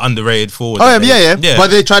most underrated forward. Oh yeah. But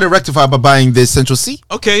they tried to rectify by buying this Central C.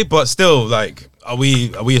 Okay, but still, like, are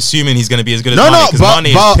we assuming he's going to be as good as No, Mane? 'Cause Mane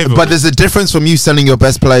is pivotal. but there's a difference from you selling your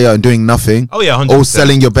best player and doing nothing. Oh yeah, 100%. Or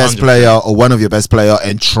selling your best 100%. player or one of your best player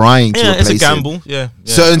and trying to Yeah, replace it's a him. gamble. Yeah.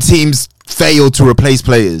 Certain teams fail to replace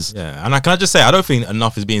players. Yeah, and can I just say, I don't think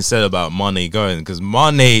enough is being said about Mane going, because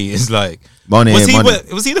Mane is like, Mane.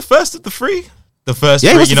 was he the first of the 3? The first Yeah,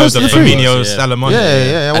 he three, was you the know, first the of the 3. Firmino, Yeah. Salah, Mane.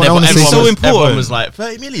 Yeah. And I wanna see everyone some- so important. Everyone was like,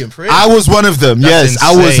 30 million for it. I was one of them. That's yes,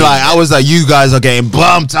 insane. I was like, you guys are getting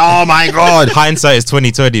bumped. Oh my god. Hindsight is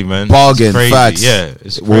 2020, man. Bargain, It's crazy. facts. Yeah,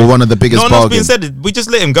 it's We're crazy. one of the biggest No enough being bargains. said. We just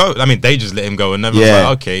let him go. I mean, they just let him go, and everyone's Yeah,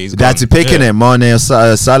 like, okay, he's they had gone. to pick in it, Mane or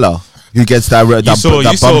Salah, who gets that You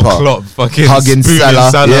saw bumper. Klopp fucking Hugging spooning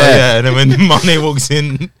Salah, yeah. and then when Mane walks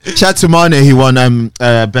in, Shout to Mane, he won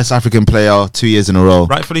best African player 2 years in a row.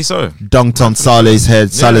 rightfully so. Dunked on Salah's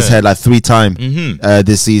head like 3 times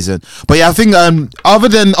this season. But yeah, I think other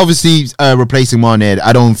than obviously replacing Mane,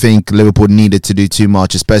 I don't think Liverpool needed to do too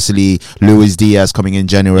much, especially Luis Diaz coming in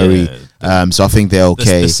January. So I think they're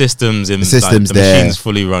okay. The systems in The systems the there, machine's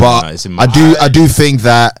fully running. but Like, it's in I do think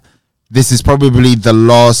that this is probably the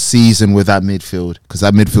last season with that midfield, because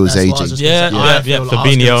that midfield is aging.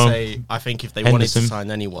 Fabinho, I think if they Henderson. wanted to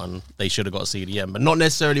sign anyone, they should have got a CDM, but not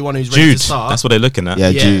necessarily one who's ready Jude. to start. That's what they're looking at.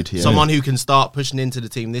 Yeah, Jude. Yeah. Someone who can start pushing into the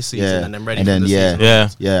team this season and then ready for the season. Yeah,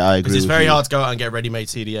 I agree. Because it's with very you. hard to go out and get a ready-made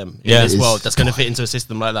CDM in Yeah. this It's- world that's going to fit into a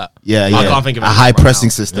system like that. Yeah, I can't think of a anyone high right pressing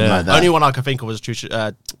now. system Yeah. like The that. only one I can think of was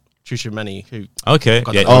Chouameni, who Okay.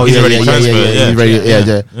 Got Yeah. that. Oh he's yeah, already yeah, transferred. He's ready,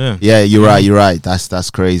 Yeah. yeah. You're right. That's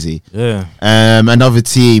crazy. Yeah. Another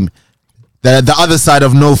team, the other side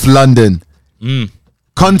of North London,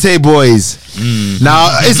 Conte boys.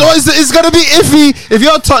 Now it's gonna be iffy. If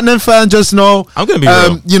you're a Tottenham fan, just know I'm gonna be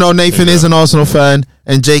real. You know, Nathan is an Arsenal fan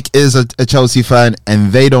and Jake is a Chelsea fan,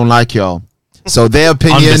 and they don't like y'all. So their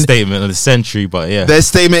opinion, Understatement of the century, but yeah. their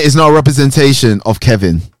statement is not a representation of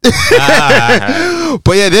Kevin.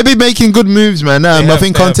 But yeah, they've been making good moves, man. I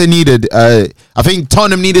think Conte needed. I think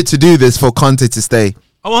Tottenham needed to do this for Conte to stay.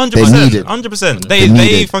 Oh, 100%. They need it. 100%. They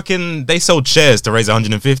need They sold shares to raise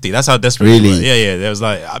 150. That's how desperate Really? they were. Yeah. There was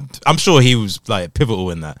like, I'm sure he was like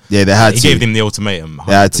pivotal in that. Yeah, they had He to. gave them the ultimatum.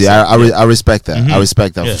 They had to. 100%. I respect that. I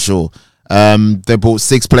respect that Yeah. for sure. They bought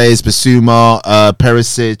 6 players: Basuma,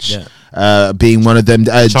 Perisic, being one of them.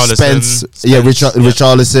 Spence. Yeah,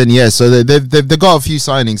 Richarlison. Yeah, so they've got a few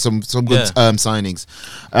signings, some good signings.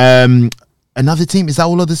 Another team, is that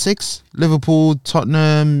all of the 6? Liverpool,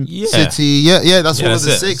 Tottenham, City. Yeah, that's all of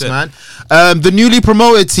the 6, man. The newly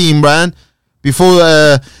promoted team, man. Before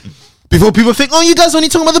people think, oh, you guys only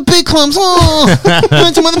talking about the big clubs. Oh, you're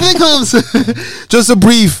only talking about the big clubs. Just a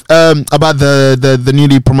brief about the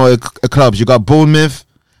newly promoted clubs. You got Bournemouth,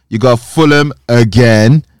 you got Fulham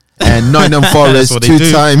again, and Nottingham Forest, what they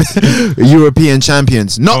do. 2-time European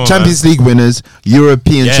champions, not Champions League winners,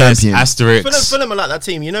 European champions. Asterisks. Fulham are like that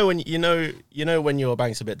team. You know when your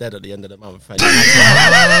bank's a bit dead at the end of the month. And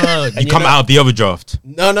you come out of the overdraft.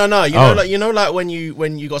 No. You know, like when you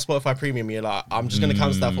got Spotify Premium, you're like, I'm just gonna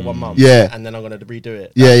cancel that for 1 month. Yeah. And then I'm gonna redo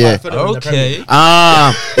it. Yeah. Okay.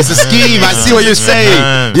 It's a scheme. I see what you're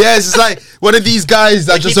saying. Yes, it's like one of these guys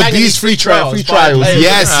that just abuse free trials.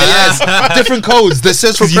 Yes. Different codes. The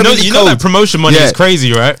search for you know that promotion money is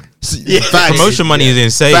crazy, right? Facts. Promotion money is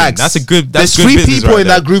insane. Facts. There's three people in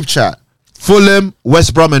that group chat. Fulham,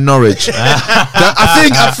 West Brom, and Norwich.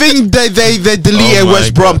 I think they deleted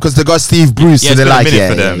West Brom because they got Steve Bruce. So they're like, he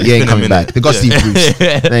ain't coming back. They got Steve Bruce.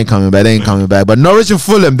 They ain't coming back. But Norwich and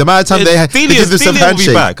Fulham, the amount of time they give this a handshake.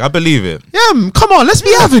 Will be back. I believe it. Yeah, come on, let's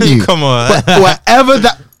be Avin You. Come on. But whatever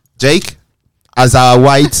that, Jake, as our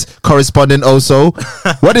white correspondent, also,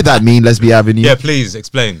 what did that mean? Let's be Avin You. Yeah, please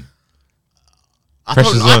explain. I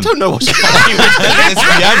don't know what you're talking about.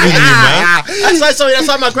 That's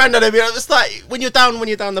like my granddad. It's like when you're down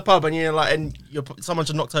the pub and you're like, and someone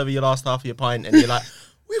just knocked over your last half of your pint, and you're like,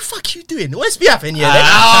 "What the fuck you doing? What's Be Avin You?"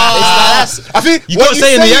 I think you got to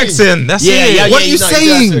say in the accent. That's it. What are you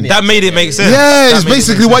saying? That made it make sense. Yeah, it's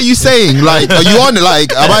basically what you saying. Like, are you on it?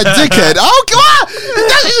 Like, am I a dickhead? Oh, God!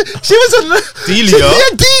 She was a Delia.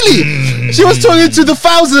 Delia. She was talking to the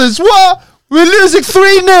thousands. What? We're losing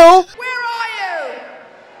 3-0.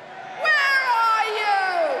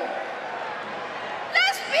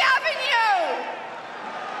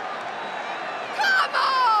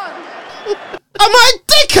 Am I a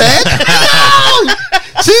dickhead? No!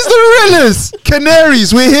 She's the realest.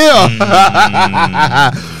 Canaries, we're here.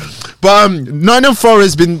 But Nottingham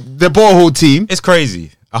Forest been the whole team. It's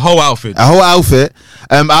crazy. A whole outfit.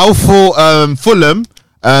 Fulham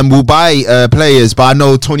will buy players, but I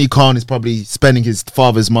know Tony Khan is probably spending his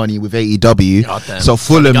father's money with AEW. So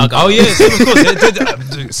Fulham. Oh yes, of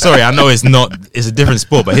course. Sorry, I know it's a different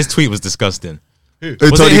sport, but his tweet was disgusing.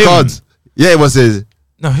 Tony Khan. Yeah, it was his.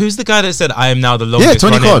 No, who's the guy that said I am now the longest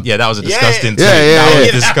Tony running? Khan. Yeah, that was a disgusting tweet. That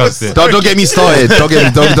was disgusting. Don't get me started.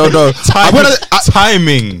 Don't.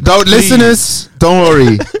 Timing. Listeners, don't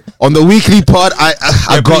worry. On the weekly pod,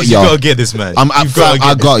 I got y'all. You gotta get this, man.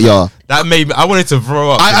 I got y'all. That made me. I wanted to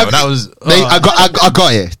throw up. That was. I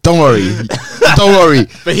got it. Don't worry.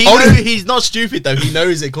 But he's not stupid though. He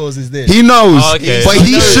knows it causes this. He knows. Okay. But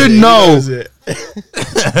he should know that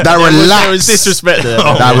relax. There was disrespect there.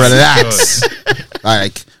 That relax.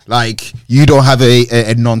 Like you don't have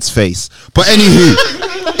a nonce face. But anywho,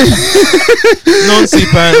 Noncy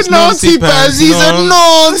pants. He's a nonce.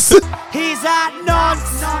 He's a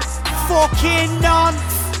nonce. Fucking nonce.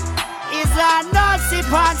 He's a noncy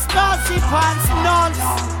pants, nonce.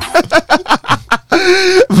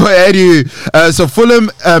 But anyway, so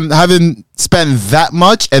Fulham haven't spent that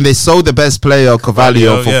much, and they sold the best player,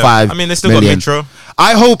 Carvalho, for 5 I mean, they still million. got Mitro.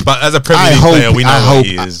 I hope, but as a Premier League player, we know what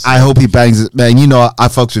he is. I hope he bangs, man. You know, I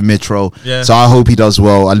fucks with Mitro, so I hope he does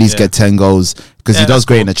well. At least get 10 goals because he does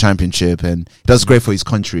great in the Championship and he does great for his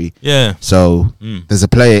country. Yeah. So there's a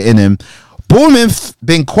player in him. Bournemouth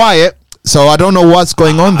been quiet, so I don't know what's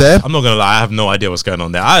going on there. I'm not gonna lie, I have no idea what's going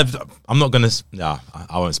on there. I'm not gonna. Nah,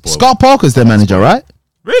 I won't spoil. Scott Parker's their manager, right?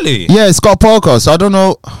 Really? Yeah, Scott Parker. So I don't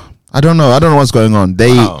know what's going on.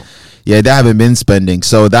 They haven't been spending.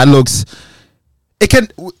 So that looks.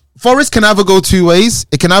 Forest can either go two ways.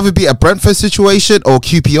 It can either be a Brentford situation or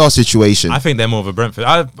QPR situation. I think they're more of a Brentford.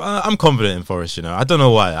 I'm confident in Forest. You know, I don't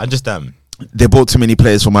know why. I just am. They bought too many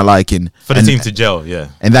players for my liking for the team to gel. Yeah,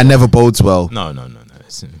 and that never bodes well. No.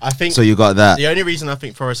 I think so. You got that. The only reason I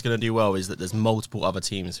think Forest's going to do well is that there's multiple other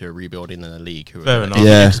teams who are rebuilding in the league. Fair enough.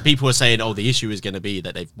 Yeah. Because people are saying, the issue is going to be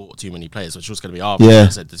that they've bought too many players, which was going to be our problem. I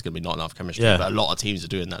said there's going to be not enough chemistry. Yeah. But a lot of teams are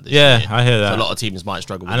doing that this year. I hear that. So a lot of teams might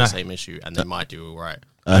struggle with the same issue, and they might do all right.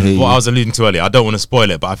 What I was alluding to earlier, I don't want to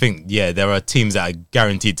spoil it, but I think there are teams that are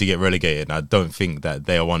guaranteed to get relegated, and I don't think that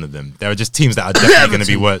they are one of them. There are just teams that are definitely going to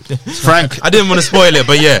be worse. Frank, I didn't want to spoil it,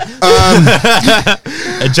 but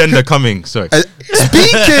agenda coming. Sorry.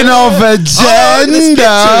 Speaking of agenda,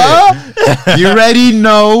 you already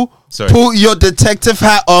know. Sorry. Put your detective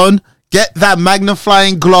hat on. Get that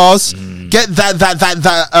magnifying glass. Get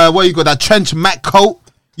that what you got? That trench mat coat.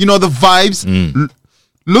 You know the vibes.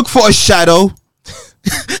 Look for a shadow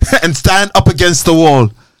and stand up against the wall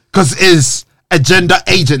because it's agenda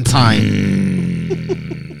agent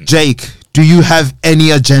time. Jake, do you have any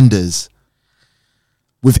agendas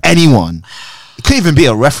with anyone? It could even be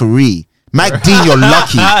a referee. Mac Dean, you're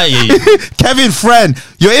lucky. Kevin Friend,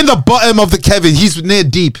 you're in the bottom of the Kevin. He's near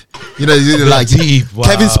deep. You know, like deep. Wow.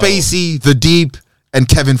 Kevin Spacey, the deep. and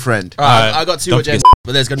Kevin Friend. I got two agendas,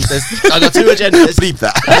 but I got two agendas. Bleep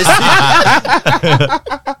that.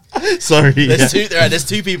 Sorry. There's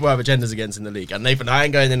two people I have agendas against in the league, and Nathan, I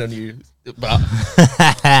ain't going in on you, but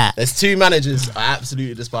there's two managers I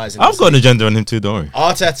absolutely despise. I've got an agenda on him too. Don't worry.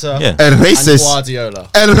 Arteta, and racist, and Guardiola,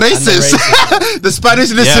 and racist. The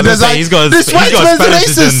Spanish listeners, he's got a Spanish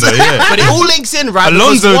agenda. Yeah. But it all links in, right?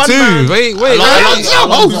 Alonso too. Wait.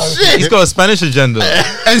 Oh shit! He's got a Spanish agenda.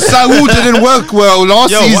 And Saul didn't work well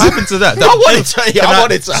last season. What happened to that? I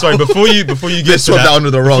wanted to. Sorry, before you get to that,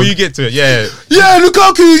 under the rug. before you get to it, yeah,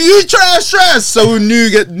 Lukaku, you trash. So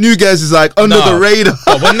Newcastle is like under the radar.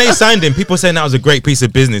 But when they signed him, people saying that was a great piece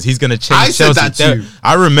of business. He's going to change I said Chelsea. that too.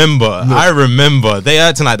 I remember. They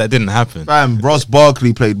acting like that didn't happen. Fam, Ross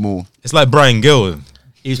Barkley played more. It's like Brian Gill.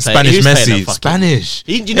 Spanish Messi. Spanish.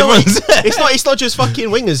 You know, it's not just fucking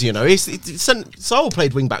wingers, you know. Saul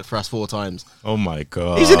played wing back for us 4 times. Oh my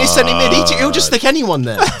god. He's in his centre mid. He'll just stick anyone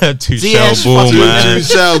there. Tuchel ball, man.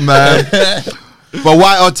 Tuchel, man. But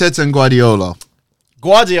why Arteta and Guardiola?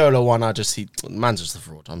 Guardiola one, man's just a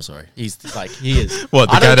fraud. I'm sorry. He is. What,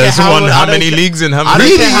 the guy that's won how many leagues and how many? I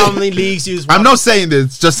don't care how many leagues he's won. I'm not saying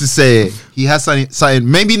this just to say it. He has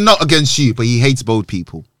something, maybe not against you, but he hates bold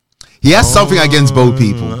people. He has something against bold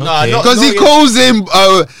people. Because he calls him,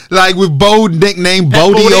 with bold nickname,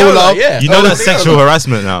 Bodiola. Yeah. You know that's sexual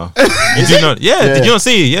harassment now. You do not? Yeah, did you not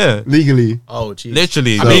see? Yeah. Legally. Oh, jeez.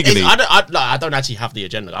 Literally, legally. I don't actually have the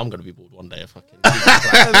agenda. I'm going to be bald one day.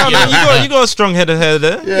 You got a strong head of hair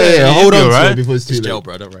there. Yeah, hold on to it before it's too late. Gel,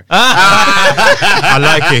 bro, don't worry. I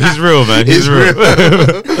like it. He's real, man. He's real.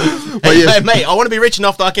 Hey, mate, I want to be rich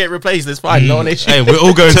enough that I get replaced. It's fine. No issue. Hey, we're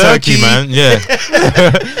all going Turkey, man. Yeah.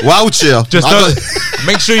 Wow, chill. Just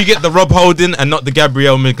make sure you get the Rob Holding and not the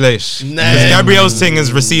Gabriel Miglesh. Nah. Gabriel's thing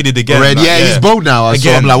has receded again. Yeah, he's bold now.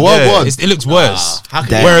 Again, I'm like, what? It looks worse.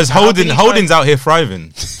 Whereas Holding's out here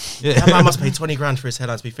thriving. That man must pay 20 grand for his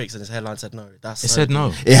hairline to be fixed, and his hairline said no. Said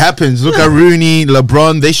no. It happens. Look at Rooney,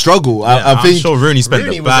 LeBron. They struggle. I think. I'm sure Rooney spent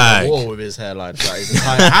the bag. Was in a war with his hairline.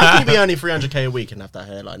 How can you be earning 300k a week and have that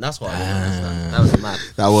hairline? That's what I didn't understand. That was mad.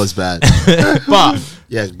 That was bad. But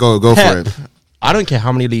yeah, go for it. I don't care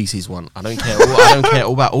how many leagues he's won. I don't care. I don't care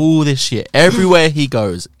about all this shit. Everywhere he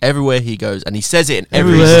goes, and he says it in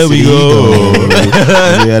everywhere we go.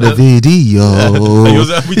 We had a video.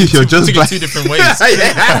 We took it 2 different ways.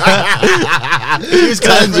 He was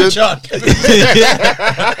going for a chuck.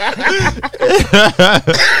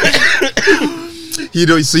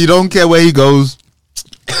 So you don't care where he goes.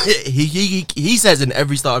 He says in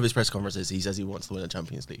every start of his press conferences, he says he wants to win the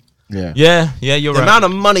Champions League. Yeah, you're right. The amount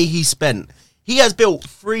of money he spent. He has built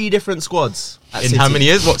 3 different squads. In City. How many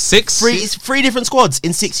years? What, 6? 3 different squads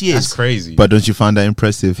in 6 years. That's crazy. But don't you find that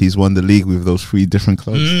impressive? He's won the league with those 3 different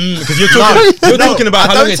clubs. Because you're talking about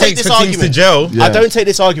how long it takes for teams to gel. Yeah. I don't take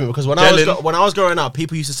this argument because when I was growing up,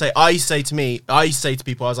 people used to say, I used to say to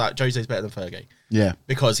people, I was like, Jose's better than Fergie. Yeah.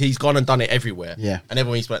 Because he's gone and done it everywhere. Yeah. And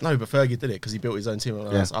everyone used to be like, no, but Fergie did it because he built his own team. And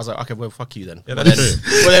I was like, okay, well, fuck you then. Yeah, that's true.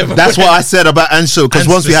 That's what I said about Ancelotti. Because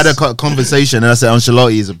once we had a conversation and I said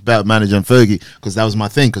Ancelotti is a better manager than Fergie, because that was my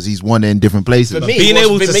thing, because he's won it in different places. But being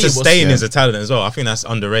able to sustain is a talent as well. I think that's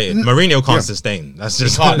underrated. Mourinho can't sustain. That's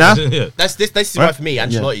just This is why for me,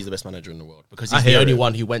 Ancelotti is the best manager in the world, because he's the only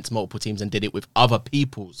one who went to multiple teams and did it with other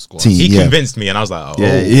people's squads. He convinced me, and I was like, oh,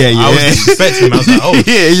 I was disrespecting him. I was like, oh, you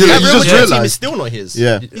just realized team is still not his.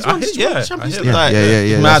 Yeah. He's won Champions League.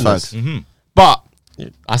 Yeah. Madness. But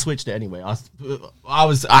I switched it anyway.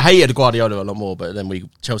 I hated Guardiola a lot more, but then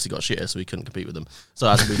Chelsea got shitter, so we couldn't compete with them. So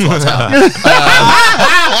I had to move to Arteta.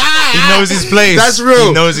 He knows his place. That's real.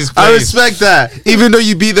 He knows his place. I respect that. Even though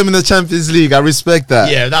you beat them in the Champions League, I respect that.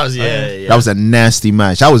 Yeah, that was That was a nasty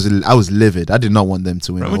match. I was livid. I did not want them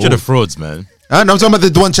to win. Which are the frauds, man? No, I'm talking about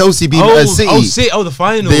the one Chelsea beat City. The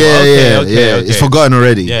final. Yeah. It's forgotten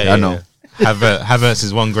already. Yeah, I know. Havertz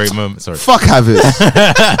is one great moment. Sorry. Fuck Havertz.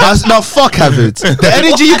 Fuck Havertz. The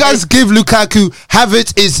energy you guys give Lukaku,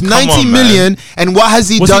 Havertz is 90 million, and what has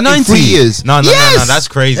he done in 3 years? No, that's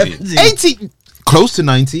crazy. 80, close to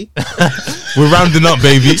 90. We're rounding up,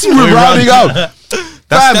 baby. We're rounding up.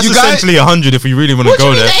 That's essentially 100 if we really want to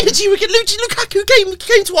go there. Energy we get. Lukaku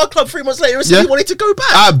came to our club 3 months later and said he wanted to go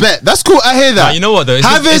back. I bet. That's cool. I hear that. Nah, you know what though?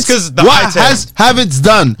 What has Havertz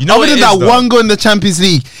done? You know other than that one goal in the Champions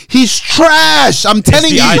League, he's trash. I'm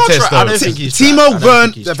telling you. I don't think he's Timo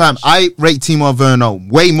Werner, fam. I rate Timo Werner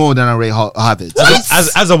way more than I rate Havertz.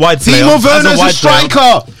 As a wide player, Timo Werner's a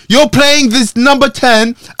striker. You're playing this number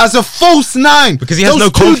 10 as a false 9 because he has no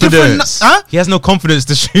confidence. He has no confidence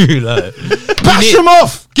to shoot. Like. Bash him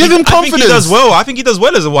off. Give him confidence. I think he does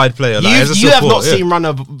well as a wide player. Like, you have not seen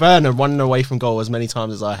Werner running away from goal as many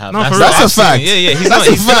times as I have. No, that's a fact. Yeah,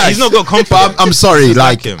 he's not got confidence. I'm sorry.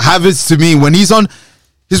 Like Havertz to me, when he's on,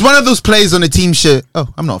 he's one of those players on the team shit.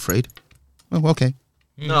 Oh, I'm not afraid. Oh, okay.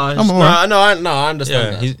 No, I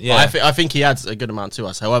understand that. I think he adds a good amount to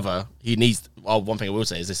us. However, he needs. Well, one thing I will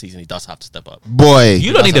say is this season he does have to step up. Boy,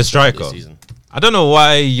 you don't need a striker. I don't know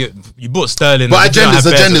why you bought Sterling. But agendas.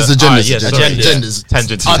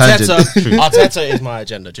 Tangent. Arteta is my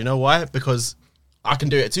agenda. Do you know why? Because I can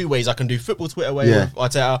do it 2 ways. I can do football Twitter way with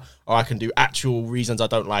Arteta, or I can do actual reasons I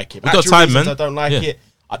don't like it. We got time, man. I don't like it.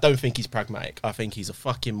 I don't think he's pragmatic. I think he's a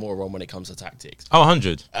fucking moron when it comes to tactics. Oh,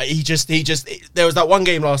 100. There was that one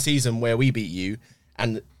game last season where we beat you,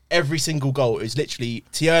 and every single goal is literally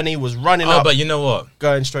Tierney was running up. Oh, but you know what?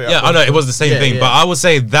 Going straight up. Yeah, I know it was the same thing, but I would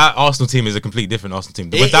say that Arsenal team is a completely different Arsenal team.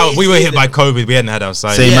 We were hit by COVID. We hadn't had our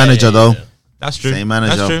side. Same manager though. That's true. Same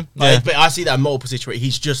manager. That's true. But I see that in multiple situations.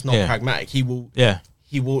 He's just not pragmatic. He will. Yeah.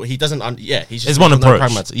 He will. He doesn't. He's just. It's one approach.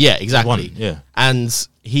 Pragmatic. Yeah, exactly. And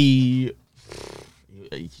he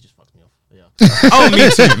just fucked me off. Yeah. Oh,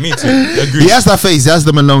 me too. Agreed. He has that face. He has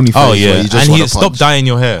the Maloney face. Oh yeah, and he stop dyeing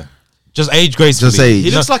your hair. Just age gracefully. Just age.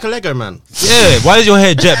 He looks like a Lego man. Yeah. Why is your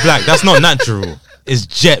hair jet black? That's not natural. It's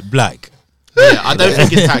jet black. Yeah, I don't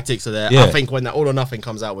think his tactics are there. I think when that All or Nothing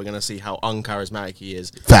comes out, we're going to see how uncharismatic he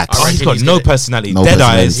is. Facts. He's got no personality. Dead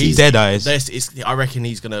eyes. Dead eyes. I reckon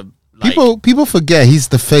he's going to... People forget he's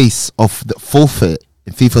the face of the forfeit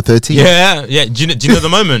in FIFA 13. Yeah. Do you know the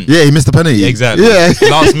moment? Yeah, he missed the penalty. Yeah, exactly. Yeah.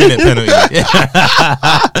 Last minute penalty.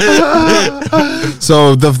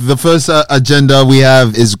 So the first agenda we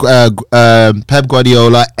have is Pep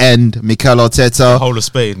Guardiola and Mikel Arteta. The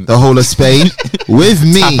whole of Spain. With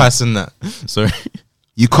me. Tapas and that. Sorry.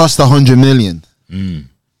 You cost 100 million.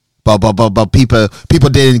 But people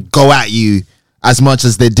didn't go at you as much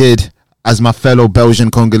as they did as my fellow Belgian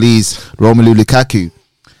Congolese Romelu Lukaku.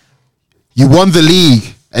 You won the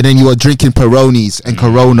league and then you were drinking Peronis and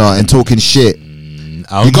Corona and talking shit.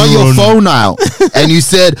 You got your phone out and you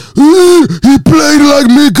said, he played like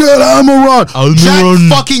Miguel Almiron. Jack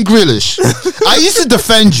fucking Grealish. I used to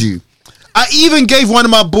defend you. I even gave one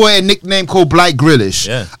of my boy a nickname called Blight Grealish.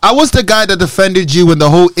 Yeah. I was the guy that defended you when the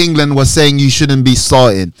whole England was saying you shouldn't be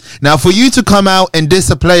starting. Now, for you to come out and diss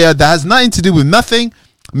a player that has nothing to do with nothing,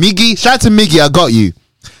 Miggy, shout out to Miggy, I got you.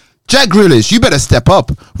 Jack Grealish, you better step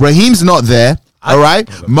up. Raheem's not there. All right.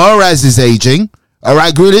 Moraz is aging. All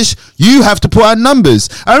right, Grealish, you have to put out numbers.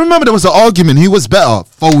 I remember there was an argument who was better,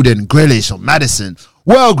 Foden, Grealish, or Maddison.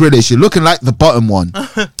 Well, Grealish, you're looking like the bottom one.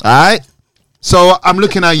 All right. So I'm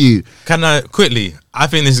looking at you. Can I quickly? I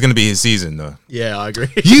think this is going to be his season, though. Yeah, I agree.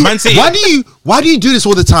 Why do you do this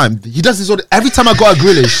all the time? He does this every time I got a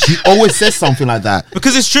Grealish. He always says something like that.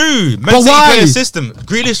 Because it's true. Man City play a system.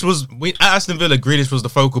 Grealish was at Aston Villa. Grealish was the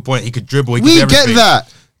focal point. He could dribble. He could do everything. Get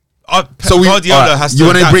that. So Guardiola has to. You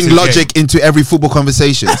want to bring logic into every football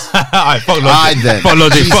conversation? Alright, fuck logic. Fuck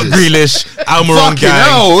logic. Fuck Grealish. Almiron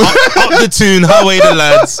gang. Up the tune. Highway the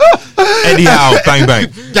lads. Eddie Howe. Bang bang.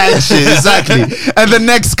 Gang shit. Exactly. And the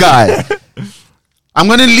next guy. I'm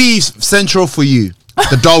gonna leave Central for you.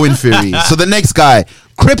 The Darwin theory. So the next guy,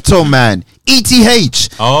 Crypto Man, ETH,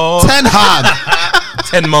 Ten Hag.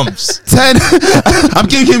 10 months. 10. I'm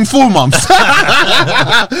giving him 4 months.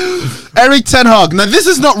 Eric Ten Hag. Now, this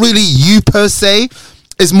is not really you per se.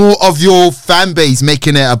 It's more of your fan base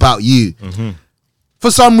making it about you. For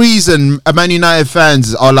some reason, Man United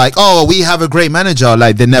fans are like, oh, we have a great manager.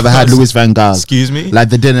 Like, they never had Louis van Gaal. Excuse me? Like,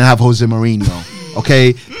 they didn't have Jose Mourinho.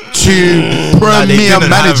 Okay? 2 premier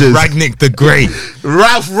managers. Ragnick the Great.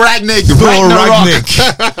 Ralph Ragnick. Thor Ragnick.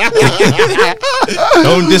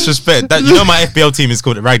 Don't disrespect that. You know my FBL team is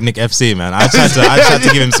called Ragnick FC, man. I tried to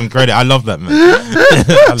give him some credit. I love that, man.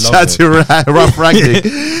 Shout out to Ralph Ragnick.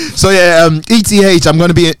 So yeah, ETH.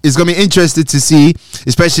 It's gonna be interested to see,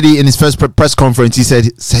 especially in his first press conference. He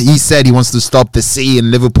said he wants to stop the C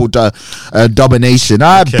in Liverpool domination.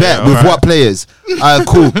 I bet with what players?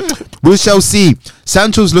 Cool. We shall see.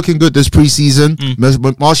 Sancho's looking good this preseason.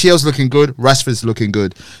 Martial's looking good. Rashford's looking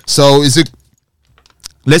good. So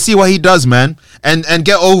let's see what he does, man. And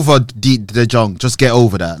get over De Jong. Just get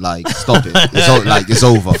over that. Like, stop it. It's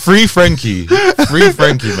over. Free Frankie. Free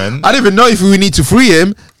Frankie, man. I don't even know if we need to free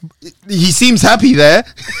him. He seems happy there.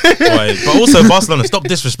 But also Barcelona, stop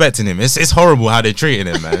disrespecting him. It's horrible how they're treating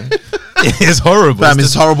him, man. It's horrible.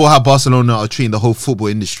 It's horrible how Barcelona are treating the whole football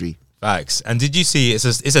industry. Facts. And did you see?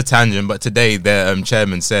 It's a tangent, but today their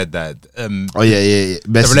chairman said that. Yeah.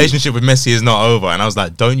 The relationship with Messi is not over, and I was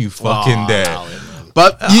like, don't you fucking dare.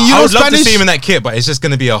 But you I would love to see him in that kit, but it's just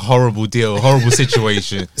going to be a horrible deal, horrible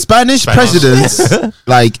situation. Spanish presidents,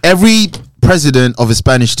 like every president of a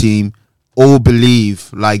Spanish team, all believe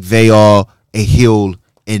like they are a heel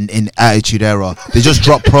in Attitude Era. They just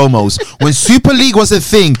drop promos. When Super League was a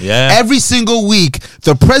thing, every single week,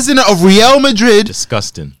 the president of Real Madrid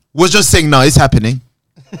disgusting was just saying, no, it's happening.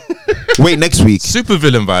 Wait, next week. Super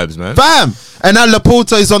villain vibes, man. Bam! And now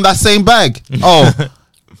Laporta is on that same bag. Oh.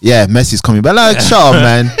 Yeah, Messi's coming back. Like, shut up,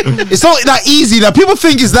 man. It's not that easy. That people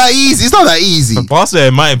think it's that easy. It's not that easy. For Barca,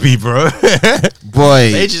 it might be, bro.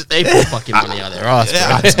 Boy, they put fucking money out their ass.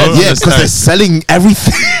 Yeah, because they're selling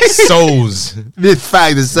everything. Souls. In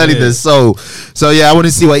fact, they're selling their soul. So yeah, I want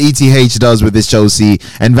to see what ETH does with this Chelsea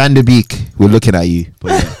and Van der Beek. We're looking at you.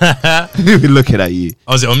 We're looking at you.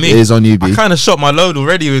 Oh, is it on me? It is on you, B. I kind of shot my load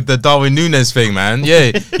already with the Darwin Núñez thing, man.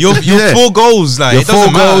 Yeah, your 4 goals, like your it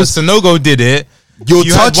doesn't 4 matter. goals. Sanogo did it. You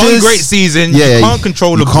touches, had one great season. Yeah, you can't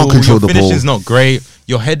control the ball. Control your the finishing's ball. not great.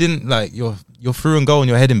 You're heading like you're through and goal and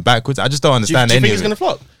you're heading backwards. I just don't understand do you any think of he's going to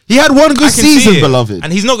flop? He had one good season, beloved.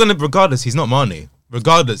 And he's not going to, regardless, he's not Mane.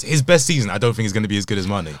 Regardless, his best season, I don't think he's going to be as good as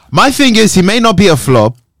Mane. My thing is, he may not be a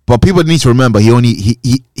flop, but people need to remember he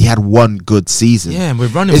had one good season. Yeah, and we're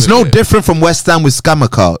running. It's no different from West Ham with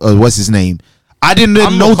Scamacca, or what's his name? I didn't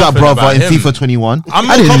know that brother in FIFA 21.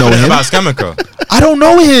 I didn't know him about Scamacca. I don't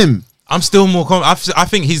know him. I'm still more confident. I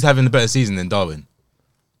think he's having a better season than Darwin.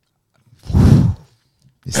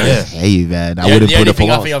 Hey, man. I wouldn't put it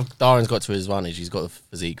I think Darwin's got to his advantage. He's got the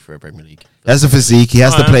physique for a Premier League. That's a physique. He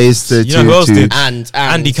has the players to. You know who else did? And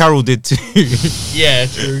Andy Carroll did too. Yeah,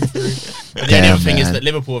 true. But the other thing is that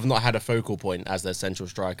Liverpool have not had a focal point as their central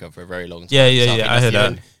striker for a very long time. Yeah. I heard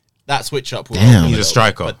that. That switch up. He's a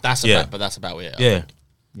striker. But that's about it. Yeah.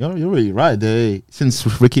 You're really right.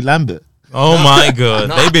 Since Ricky Lambert. Oh my god,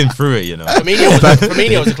 they've been through it, you know.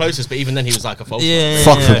 Firmino was the closest, but even then he was like a false.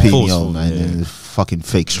 Fuck Firmino, man. Yeah. Fucking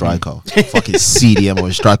fake striker. Fucking CDM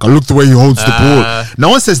or striker. Look the way he holds the ball.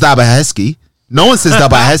 No one says that about Heskey.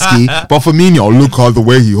 But Firmino, look how the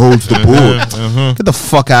way he holds the ball. Get the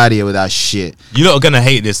fuck out of here with that shit. You lot are gonna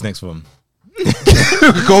hate this next one.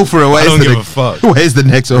 Go for it. I don't give a fuck. Where's the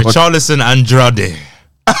next one? Richarlison Andrade.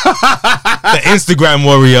 The Instagram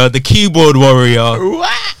warrior, the keyboard warrior.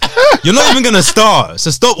 You're not even gonna start, so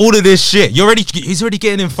stop all of this shit. He's already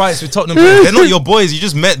getting in fights with Tottenham players. They're not your boys. You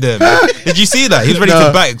just met them. Did you see that? He was ready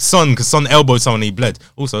to back Son because Son elbowed someone and he bled.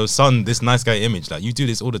 Also, Son, this nice guy image, like you do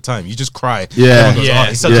this all the time. You just cry. Yeah, goes,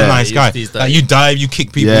 he's such a nice guy. Like you dive, you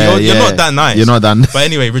kick people. You're not that nice. You're not that nice. But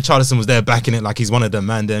anyway, Richarlison was there backing it like he's one of them,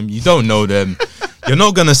 man. You don't know them. You're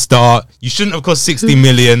not gonna start. You shouldn't have cost 60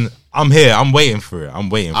 million. I'm here. I'm waiting for it.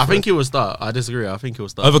 I think he will start. I disagree. I think he will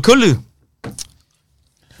start over Kulu.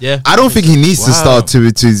 Yeah, I don't think he needs to start to.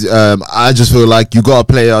 I just feel like you got a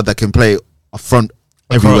player that can play up front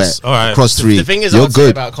everywhere, across three. The thing is, I'd say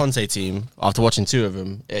about Conte team after watching 2 of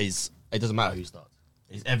them is it doesn't matter who starts.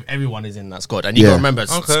 Everyone is in that squad, and you got to remember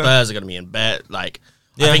Spurs are going to be in bed. Like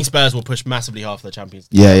I think Spurs will push massively half the Champions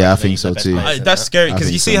League. Yeah, I think so too. That's scary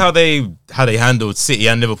because you see how they handled City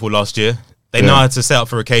and Liverpool last year. They know how to set up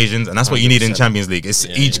for occasions, and that's what you need in Champions League. It's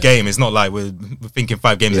each game. It's not like we're thinking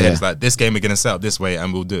 5 games ahead. It's like this game we're going to set up this way,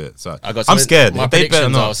 and we'll do it. So I'm scared. My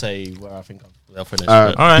predictions, I'll say where I think they'll finish.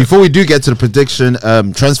 All right. Before we do get to the prediction,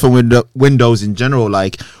 transfer windows in general,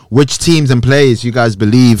 like which teams and players you guys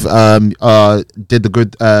believe did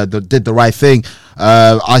the right thing.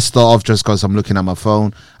 I start off just because I'm looking at my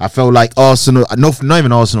phone. I felt like Arsenal, not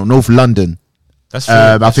even Arsenal, North London. That's true.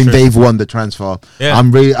 I think they've won the transfer. Yeah.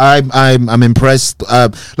 I'm impressed.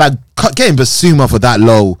 Like getting Basuma for that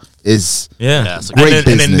low is great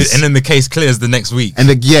business. And then the case clears the next week. And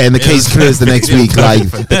the case clears the next week. Like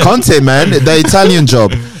the Conte man, the Italian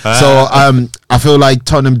job. So I feel like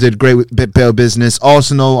Tottenham did bit better business.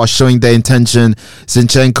 Arsenal are showing their intention.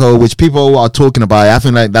 Zinchenko, which people are talking about, I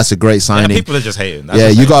think like that's a great signing. People are just hating.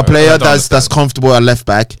 You got a player that's comfortable at left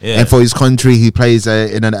back, and for his country he plays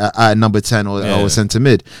in at number 10 or centre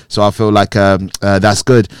mid. So I feel like that's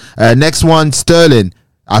good. Next one, Sterling.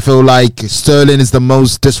 I feel like Sterling is the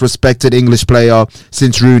most disrespected English player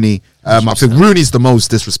since Rooney. I think Rooney's the most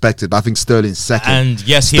disrespected, but I think Sterling's second. And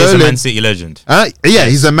yes, he is a Man City legend.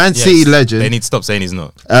 He's a Man City legend. They need to stop saying he's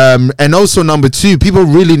not. And also number 2, people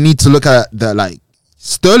really need to look at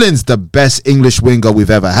Sterling's the best English winger we've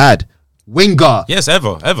ever had. Winger. Yes,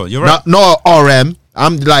 ever. You're right. Not RM.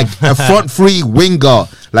 I'm like a front three winger,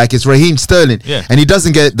 like it's Raheem Sterling, and he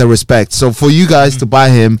doesn't get the respect. So for you guys to buy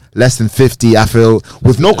him less than 50, I feel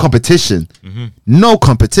with no competition,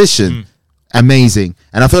 amazing,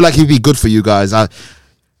 and I feel like he'd be good for you guys.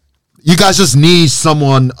 You guys just need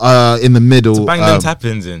someone in the middle to bang them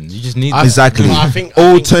tap-ins in. You just need exactly. I think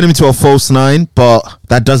turn him into a false nine, but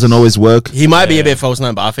that doesn't always work. He might be a bit false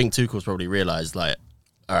nine, but I think Tuchel's probably realised like,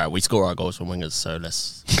 all right, we score our goals from wingers, so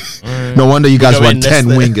let's. No wonder you guys want 10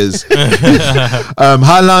 wingers.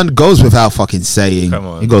 Haaland goes without fucking saying.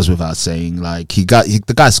 He goes without saying. Like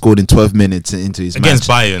the guy scored in 12 minutes into his against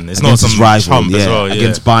match. Bayern. It's not some rival, as well.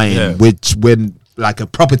 Against Bayern, which when like a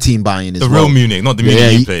proper team Bayern as the well. real Munich, not the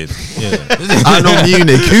Munich you played. I know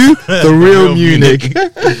Munich. Who? The real Munich.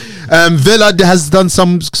 Villa has done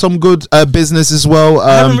some good business as well.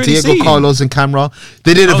 Diego Carlos and Camera.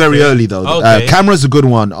 They did it very early though. Camera's a good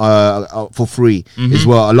one for free as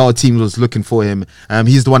well. A lot of teams was looking for him.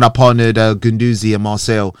 He's the one that partnered Gunduzi and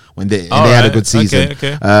Marseille when they had a good season.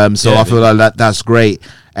 So I feel like that's great.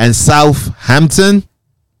 And Southampton.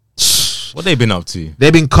 What they've been up to?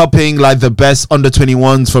 They've been copying like the best under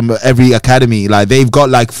 21s from every academy. Like they've got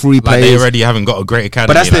like free players. They already haven't got a great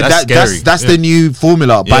academy. But that's the new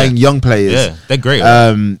formula, buying young players. Yeah, they're great.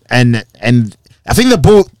 And I think the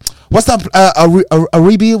ball. What's that?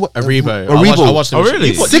 Aribo. I watched him. Oh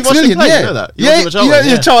really? 6 million. Yeah, you know that.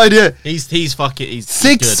 He's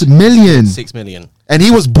 6 million. 6 million. And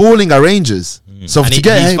he was balling at Rangers. So and to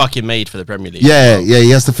get he's him, fucking made for the Premier League. Yeah, he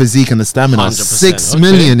has the physique and the stamina. 100%. 6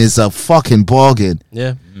 million is a fucking bargain.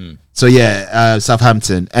 Yeah. So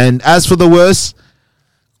Southampton. And as for the worst,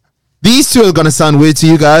 these two are gonna sound weird to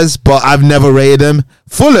you guys, but I've never rated them.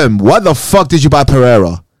 Fulham, what the fuck did you buy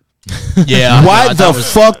Pereira? Yeah. Why the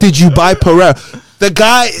fuck did you buy Pereira? The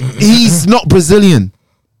guy, he's not Brazilian.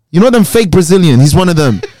 You know them fake Brazilian. He's one of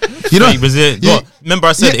them. You know, remember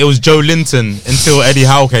I said it was Joe Linton until Eddie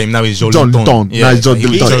Howe came. Now he's Joe Linton. Yeah.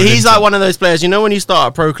 He's like one of those players. You know when you start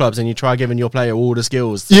at pro clubs and you try giving your player all the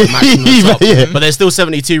skills to maximum top, but they're still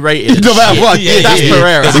 72 rated. No matter what. That's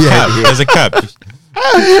Pereira. There's a cap.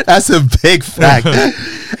 That's a big fact.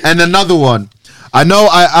 And another one. I know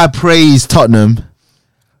I praise Tottenham.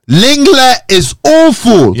 Linglet is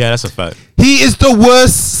awful. Yeah, that's a fact. He is the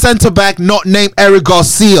worst centre back not named Eric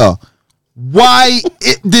Garcia. Why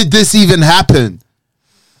did this even happen?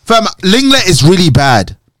 Fam, Linglet is really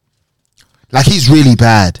bad. Like he's really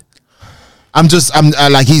bad.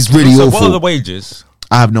 He's really awful. What are the wages?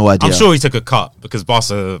 I have no idea. I'm sure he took a cut because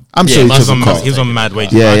Barca. I'm sure he took a cut. He was on mad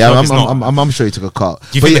wages. I'm sure he took a cut.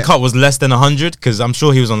 Do you think the cut was less than 100? Because I'm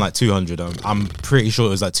sure he was on like 200. I'm pretty sure it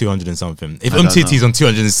was like 200 and something. If Umtiti's on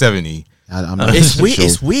 270.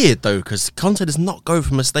 It's weird though because Conte does not go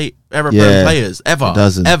for European players ever. It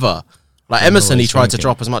doesn't. Ever. Like Emerson, he tried to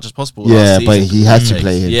drop as much as possible. Yeah, but he had to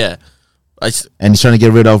play him. Yeah. And he's trying to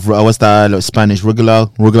get rid of what's that Spanish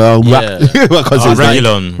Regulon. Yeah.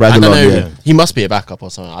 He must be a backup or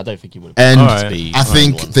something. I don't think he would. And I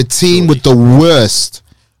think the team with the worst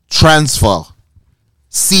transfer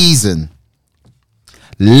season,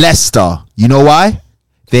 Leicester. You know why?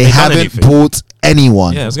 They haven't bought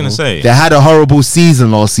anyone. Yeah, I was gonna say they had a horrible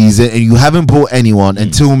season last season, and you haven't bought anyone.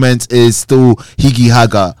 And Tillmans is still Higgy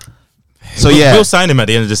Haga. So we'll sign him at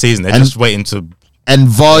the end of the season. They're just waiting to. And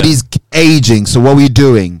Vardy's aging. So what are we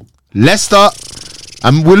doing? Leicester,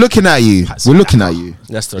 we're looking at you.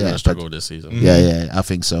 Leicester are going to struggle this season. Yeah, I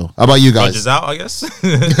think so. How about you guys? Rodgers out, I guess.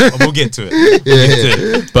 We'll get to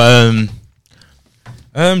it. But do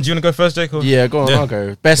you want to go first, Jake? Yeah, go on. I'll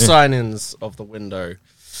go. Best signings of the window.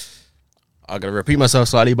 I'm going to repeat myself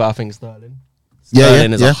slightly, but I think Sterling.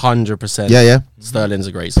 Sterling is 100%. Yeah. Sterling's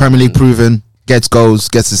a great Premier League proven. Gets goals,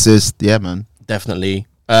 gets assists. Yeah, man. Definitely.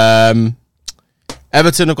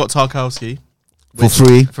 Everton have got Tarkowski. For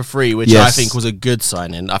free, which I think was a good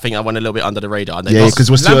signing. I think I went a little bit under the radar. Because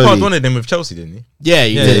Lampard wanted him with Chelsea, didn't he? Yeah,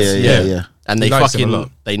 he did. Yeah. And they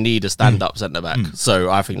need a stand-up centre-back. So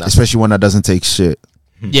I think that's... Especially one that doesn't take shit.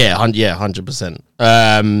 Yeah, 100%.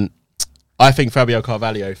 I think Fabio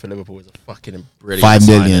Carvalho for Liverpool is a fucking brilliant 5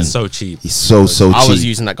 million. signing. So cheap. He's so cheap. I was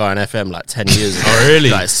using that guy on FM like 10 years ago. Oh, really?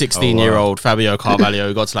 Like 16-year-old Fabio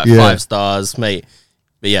Carvalho got to like 5 stars, mate.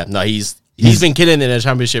 But yeah, no, he's been killing it in the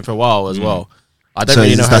Championship for a while as well. I don't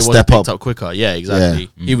really know how he was picked up quicker. Yeah, exactly.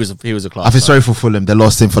 Yeah. He was a class. I feel sorry for Fulham. They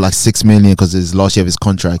lost him for like 6 million because it's last year of his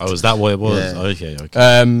contract. Oh, is that what it was? Yeah.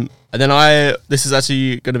 Okay. And then this is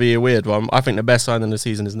actually going to be a weird one. I think the best sign in the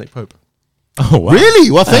season is Nick Pope. Oh, wow.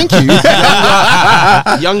 Really? Well, thank you.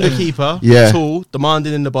 Younger keeper, tall,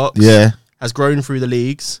 demanding in the box. Yeah. Has grown through the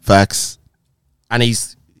leagues. Facts. And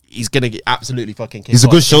he's he's gonna get absolutely fucking kicked He's a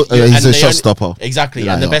good off. shot. He's a shot stopper. Exactly,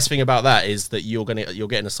 Yeah, and the yeah. best thing about that is that you're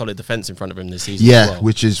getting a solid defense in front of him this season. Yeah, as well.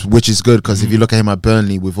 which is good because if you look at him at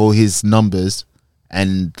Burnley with all his numbers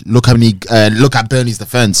and look at Burnley's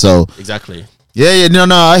defense. So exactly. yeah, no,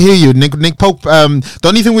 I hear you, Nick Pope. The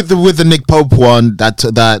only thing with the Nick Pope one that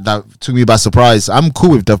took me by surprise. I'm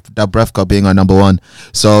cool with that Brefka being our number one.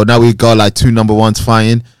 So now we got like 2 number ones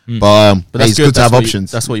fighting. But that's it's good to have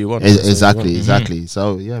options. That's what you want. Exactly.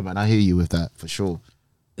 So yeah, man, I hear you with that for sure.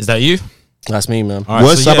 Is that you? That's me, man. All right,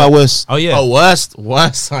 Worst, so how about worst? Oh yeah. Oh, worst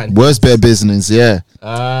sign. Worst bit of business, yeah.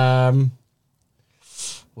 I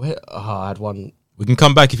had one. We can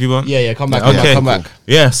come back if you want. Yeah, come back. Okay. Come back.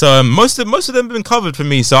 Yeah, so most of them have been covered for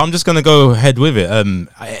me, so I'm just gonna go ahead with it.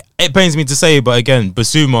 It pains me to say, but again,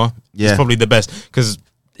 Basuma is probably the best because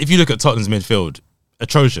if you look at Tottenham's midfield,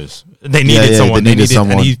 atrocious. They needed someone. They needed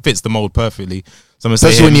someone, and he fits the mold perfectly. So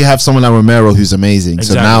especially when you have someone like Romero who's amazing.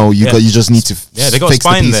 Exactly. So now you just need to they got fix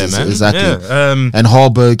spine the there, pieces. man. Exactly. Yeah, and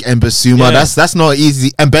Harburg and Basuma. Yeah. That's not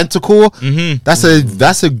easy. And Bentancur,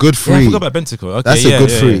 that's a good Yeah, I free. forgot about Bentancur. Okay, That's a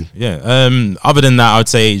good free. Yeah. Other than that, I would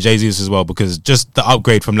say Jesus as well because just the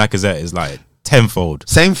upgrade from Lacazette is like tenfold.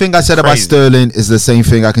 Same thing I said about Crazy. Sterling is the same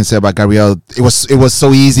thing I can say about Gabriel. It was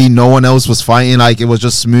so easy. No one else was fighting. Like it was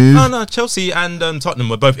just smooth. No, Chelsea and Tottenham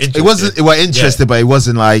were both interested. It was interested, but it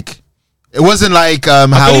wasn't like. I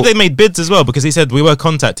how believe they made bids as well because he said we were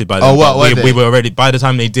contacted by them. Oh, what but were we they? were already by the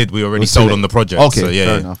time they did we were already sold on the project. Okay, so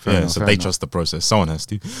fair enough. So they trust the process. Someone has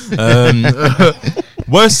to.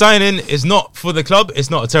 Worst signing is not for the club. It's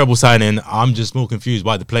not a terrible signing. I'm just more confused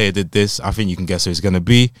why the player did this. I think you can guess who it's going to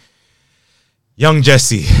be. Young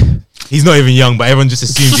Jesse. He's not even young, but everyone just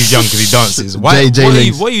assumes he's young because he dances. Why?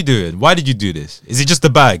 What are you doing? Why did you do this? Is it just the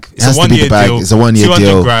bag? It's has a to be 1 year the bag. deal. It's a 1 year deal.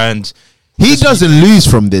 200 grand. He doesn't lose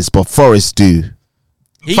from this, but Forest do.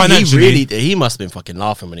 He must have been fucking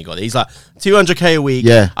laughing when he got it. He's like 200k a week.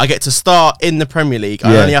 Yeah. I get to start in the Premier League.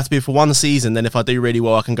 I Yeah. only have to be for 1 season. Then if I do really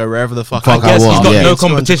well, I can go wherever the fuck Fuck I I guess. want. He's got Yeah. no 200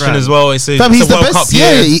 competition grand. as well. It's a He's the World best. Cup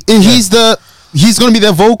Yeah, year. he's gonna be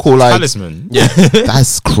their vocal. Like Talisman. Yeah,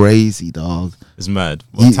 that's crazy, dog. It's mad.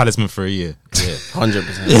 Well, talisman for a year. Yeah.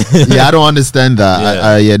 100%. Yeah, I don't understand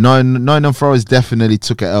that. Yeah. Nottingham Forest definitely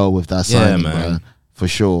took an L with that Yeah, signing, man. bro, for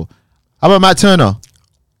sure. How about Matt Turner?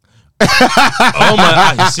 Oh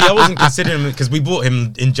my! See, I wasn't considering him because we bought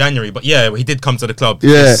him in January, but yeah, he did come to the club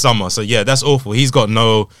this summer. So yeah, that's awful. He's got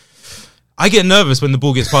no. I get nervous when the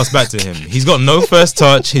ball gets passed back to him. He's got no first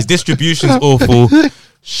touch. His distribution's awful.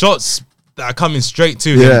 Shots that are coming straight to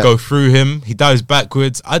him go through him. He dives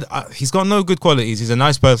backwards. He's got no good qualities. He's a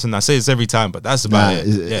nice person. I say this every time, but that's about it.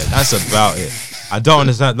 Yeah, that's about it. I don't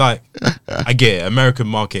understand. Like, I get it, American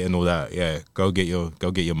market and all that. Yeah, go get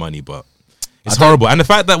your money, but. It's horrible. And the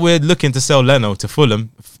fact that we're looking to sell Leno to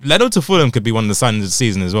Fulham could be one of the signings of the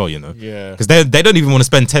season as well, you know? Yeah. Because they don't even want to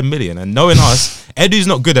spend 10 million. And knowing us, Edu's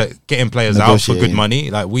not good at getting players out for good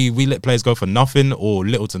money. Like, we let players go for nothing or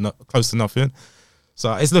close to nothing.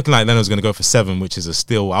 So it's looking like Leno's going to go for 7, which is a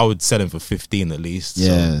steal. I would sell him for 15 at least.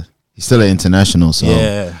 Yeah. He's still an international, so.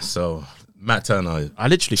 Yeah, so Matt Turner. I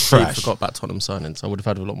literally Trash. forgot about Tottenham signings. I would have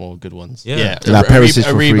had a lot more good ones. Yeah. Like Perisic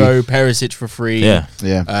for free. Perisic for free. Yeah.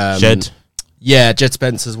 Yeah. Jed. Yeah, Jed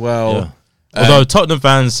Spence as well. Yeah. Although Tottenham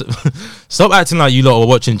fans, stop acting like you lot are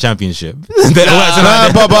watching Championship. They're all acting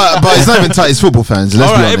like but it's not even tight. It's football fans.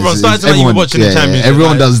 Let's all be right, honest. everyone started like you were watching the Championship.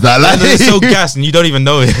 Everyone like, does that. Like, they're so gassed and you don't even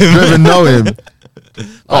know him. you don't even know him.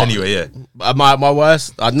 Anyway, yeah. My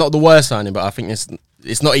worst, not the worst signing, but I think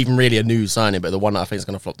it's not even really a new signing, but the one that I think is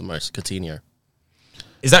going to flop the most, Coutinho.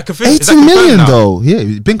 Is that confirmed? 18 million though. Yeah,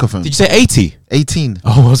 it's been confirmed. Did you say 80? 18.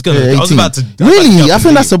 Oh, I was about to. Really? I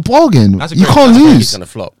think that's a bargain. That's a You great can't signing. He's lose. going to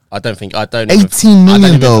flop. I don't 18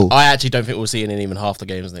 million though. I actually don't think we'll see it in even half the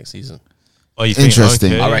games next season. Oh, you think?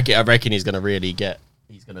 Interesting. Okay. I reckon he's going to really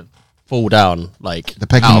he's going to fall down, like The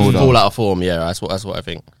pecking order. fall out of form. Yeah, that's what I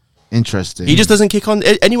think. Interesting. He just doesn't kick on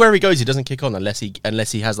anywhere he goes. He doesn't kick on unless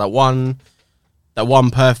he has that one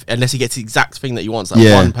perfect, unless he gets the exact thing that he wants,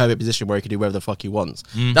 one perfect position where he can do whatever the fuck he wants.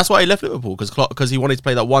 That's why he left Liverpool, because he wanted to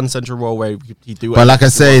play that one central role where he do. But like I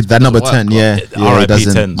say, that number 10, RIP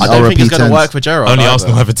 10. I don't think it's going to work for Gerrard. Only either.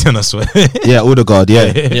 Arsenal have a 10, I swear. Yeah, Odegaard. Yeah.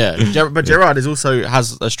 Yeah, but Gerrard also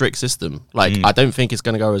has a strict system. Like, I don't think it's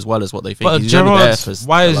going to go as well as what they think. But He's only there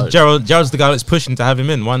why is alone. Gerrard's the guy that's pushing to have him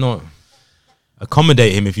in? Why not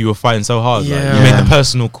accommodate him if you were fighting so hard? Like, Yeah. you made the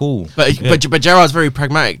personal call. But Gerrard's very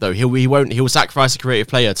pragmatic though. He'll sacrifice a creative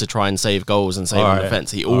player to try and save goals and save on Alright. defense.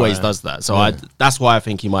 He always does that. So that's why I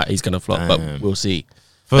think he's going to flop. But we'll see.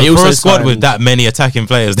 For They also a squad signed- with that many attacking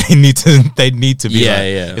players, they need to be. Yeah, like,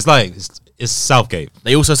 yeah. It's like it's Southgate.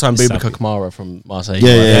 They also signed It's Boubacar savage. Kamara from Marseille.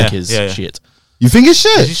 Yeah, who I yeah, think is yeah. shit. You think it's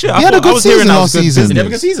shit? He had a good season last season. Did he have a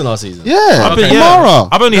good season last season? Yeah, Kamara.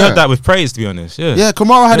 I've only heard that with praise, to be honest. Yeah,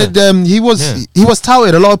 Kamara had it. He was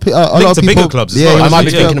touted. A lot of people. Bigger clubs. Yeah, I might be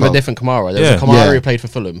thinking of a different Kamara. There's a Kamara who played for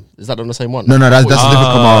Fulham. Is that on the same one? No, that's a different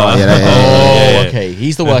Kamara. Oh, okay.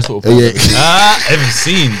 He's the worst sort of player. Haven't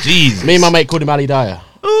seen. Jeez. Me and my mate called him Ali Dyer.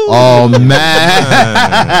 Oh man,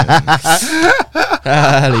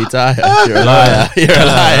 Ali Dyer. You're a liar. You're a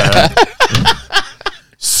liar.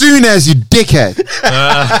 Soon as you dickhead.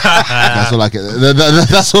 That's all I can.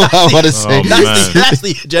 That's all I want to say. That's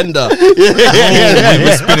the agenda.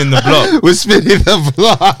 We're spinning the block. We're spinning the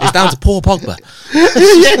block. It's down to Paul Pogba.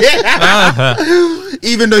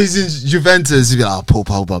 Even though he's in Juventus, he'd be like, Paul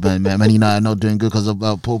Pogba, man, United not doing good because of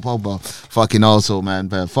Paul Pogba. Fucking also, man,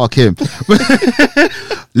 fuck him.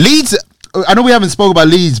 Leeds, I know we haven't spoken about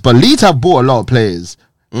Leeds, but Leeds have bought a lot of players.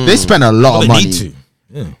 They spent a lot of money. Need to.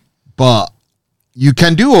 Yeah. But you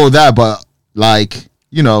can do all that, but like,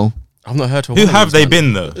 you know. I've not heard of who have they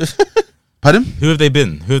been though? Pardon? Who have they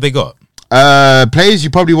been? Who have they got? Players you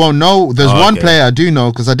probably won't know. There's one player I do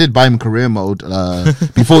know because I did buy him career mode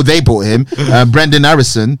before they bought him. Brendan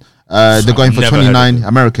Harrison. They're going for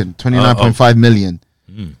 29.5 million.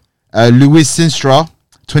 Luis Sinstra,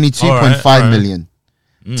 22.5 million.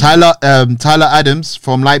 Tyler Adams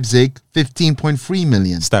from Leipzig, 15.3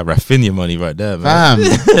 million. It's that Rafinha money right there, man.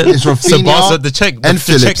 It's Rafinha. So Barca, the check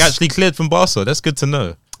actually cleared from Barca. That's good to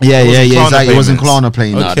know. Yeah, exactly. It wasn't Klarna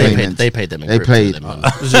playing. Okay. They paid them. They played.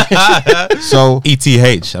 So ETH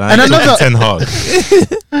and another 10 hard.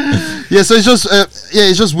 Yeah, so it's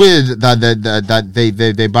just weird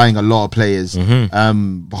that they're buying a lot of players.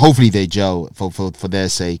 Hopefully they gel for their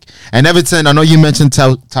sake. And Everton, I know you mentioned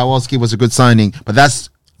Tawarski was a good signing, but that's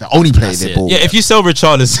the only player they bought. Yeah, if you sell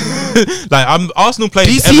Richarlison, like Arsenal playing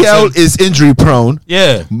DCL Everton is injury prone.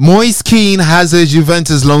 Yeah, Moise Keane has a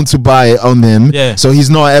Juventus loan to buy on him. Yeah, so he's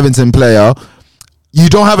not an Everton player. You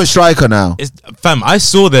don't have a striker now. Fam, I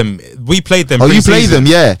saw them. We played them. Oh, you played them?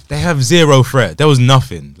 Yeah. They have zero threat. There was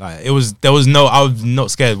nothing. Like there was no. I was not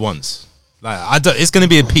scared once. Like it's going to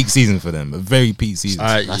be a peak season for them, a very peak season.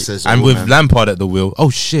 And with Lampard at the wheel. Oh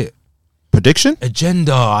shit. Prediction?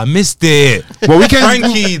 Agenda. I missed it. Well, we can.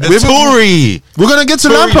 Frankie, the Tory. We're gonna get to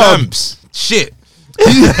Tory Lampard. Lamps. Shit.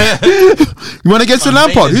 You want to get to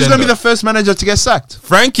Lampard? Who's gonna be the first manager to get sacked?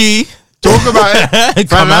 Frankie. Talk about it.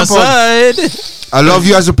 Come outside. I love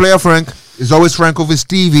you as a player, Frank. It's always Frank over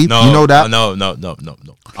Stevie. No, you know that? No.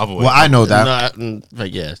 Well, I know that.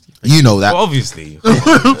 But yeah. You know that. Well, obviously.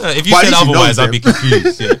 If you said otherwise, I'd be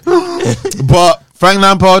confused. Yeah. But Frank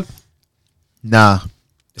Lampard, nah.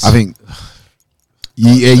 I think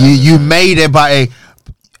you made it by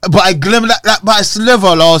a glimmer, by a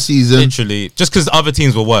sliver last season. Literally, just because other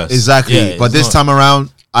teams were worse. Exactly. Yeah, but this time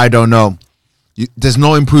around, I don't know. There's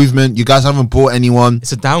no improvement. You guys haven't bought anyone.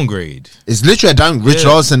 It's a downgrade. It's literally a downgrade. Rich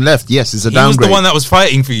Lawson left. Yes, it's a downgrade. He was the one that was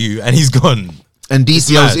fighting for you, and he's gone. And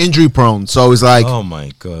DCL's injury prone, so it's like, oh my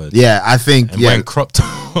god. Yeah, I think wearing crop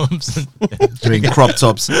tops, doing crop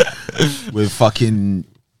tops with fucking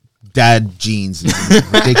dad jeans,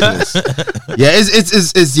 ridiculous. Yeah,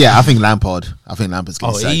 it's yeah. I think Lampard's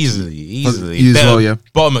getting sacked. easily.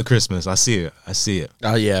 Bottom at Christmas. I see it.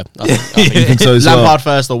 Oh yeah. I think you think so as Lampard well?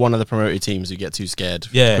 first, or one of the promoted teams who get too scared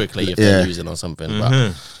quickly if they're losing or something.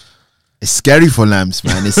 But it's scary for Lamps,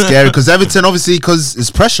 man. It's scary because Everton, obviously, because it's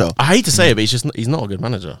pressure. I hate to say it, but he's not a good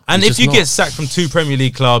manager. And if you get sacked from 2 Premier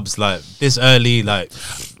League clubs like this early, like.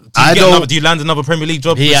 Do you land another Premier League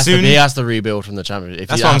job soon? He has to rebuild from the Championship.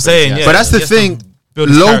 That's what I'm saying. Yeah. But that's the thing.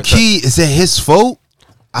 Low key, is it his fault?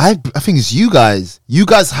 I think it's you guys. You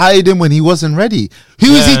guys hired him when he wasn't ready. Who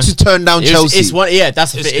is he to turn down Chelsea? It's one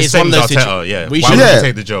of those situations. Yeah. Why would he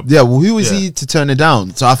take the job? Yeah. Well, who is he to turn it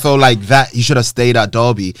down? So I felt like that he should have stayed at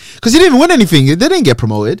Derby because he didn't win anything. They didn't get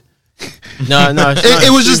promoted. No.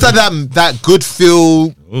 It was just that good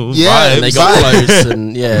feel. And they got close,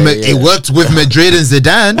 and it worked with Madrid and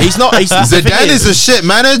Zidane. Zidane is a shit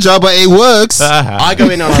manager, but it works. I go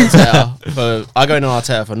in on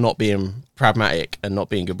Arteta for not being pragmatic and not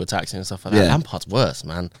being good with taxing and stuff like that. Lampard's worse,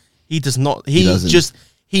 man. He does not. He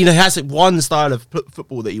has one style of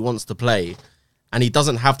football that he wants to play, and he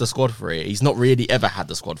doesn't have the squad for it. He's not really ever had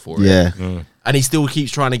the squad for it. And he still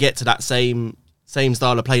keeps trying to get to that same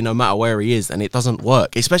style of play no matter where he is, and it doesn't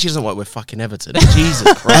work. Especially doesn't work with fucking Everton. Jesus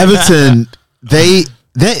Christ. Everton, they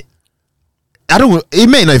I don't. It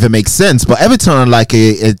may not even make sense, but Everton are like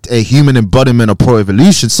a human embodiment of Pro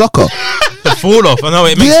Evolution Soccer. The fall off. I know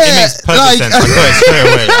it makes perfect sense.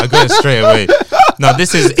 I got it straight away. No,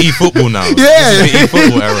 this is eFootball now. Yeah, this is the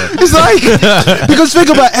eFootball era. It's like because think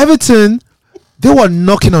about Everton. They were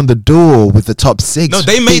knocking on the door with the top 6. No,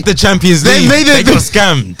 they made the Champions League. They got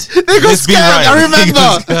scammed. They got scammed. I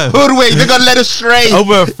remember. Hoodwink. They got led astray.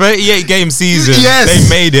 Over a 38-game season, yes. they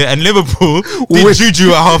made it. And Liverpool did juju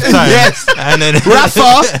at half-time. Yes. And then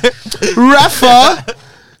Rafa.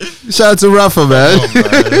 Shout out to Rafa, man.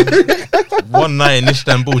 One night in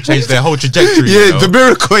Istanbul changed their whole trajectory. Yeah, the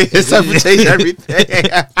miracle is changed everything.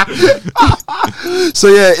 So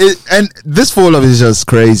yeah, and this fall off is just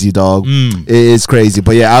crazy, dog. It is crazy.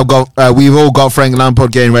 But yeah, we've all got Frank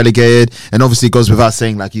Lampard getting relegated, and obviously it goes without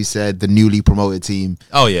saying, like you said, the newly promoted team.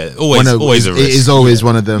 Oh yeah, always a risk. It is always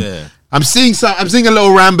one of them. Yeah. I'm seeing a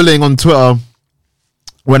little rambling on Twitter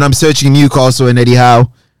when I'm searching Newcastle and Eddie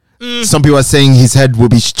Howe. Some people are saying his head will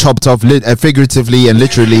be chopped off figuratively and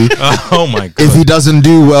literally. Oh my god! If he doesn't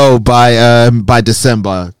do well by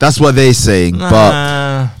December, that's what they're saying. But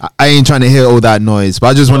I ain't trying to hear all that noise. But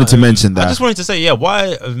I just wanted to mention that. I just wanted to say, yeah,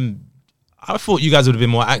 why? I thought you guys would have been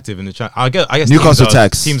more active in the chat. I guess Newcastle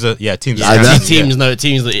tax. Teams are anything.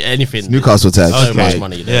 Newcastle tax. So much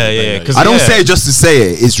money. Yeah. I don't say it just to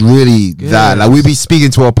say it. It's really that. Like we'd be speaking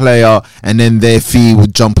to a player and then their fee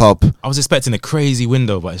would jump up. I was expecting a crazy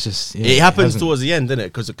window, but it's just it happens towards the end, doesn't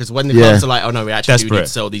it? Because when the clubs are like, oh no, we actually do need to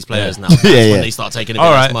sell these players now. That's when they start taking a bit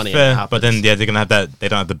less money. Fair. But then they're gonna have that. They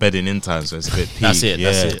don't have the bedding in time, so it's a bit. That's it.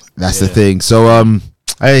 That's the thing. So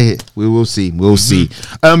hey, we will see. We'll see.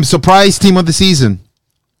 Surprise team of the season.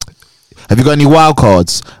 Have you got any wild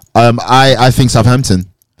cards? I think Southampton.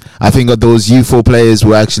 I think those U4 players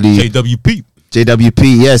were actually JWP.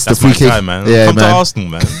 Yes, that's the free kick, guy, man. Yeah, come man. to Arsenal,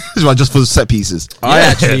 man. This one just for the set pieces. I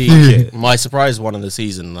actually, my surprise one of the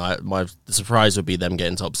season, the surprise would be them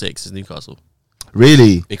getting top 6 is Newcastle.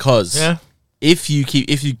 Really? Because if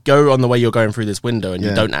you go on the way you're going through this window and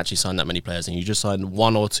you don't actually sign that many players and you just sign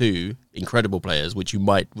 1 or 2 incredible players, which is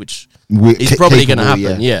probably going to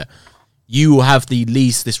happen. Yeah, you will have the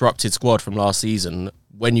least disrupted squad from last season.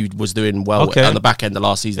 When you was doing well on the back end of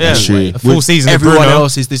last season, a full season. Everyone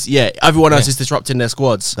else is disrupting their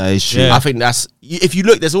squads. That is true. I think that's if you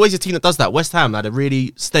look. There's always a team that does that. West Ham had a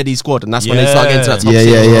really steady squad, and that's when they start getting to that top 6.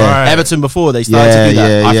 Right. Everton before they started to do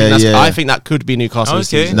that. I think that could be Newcastle.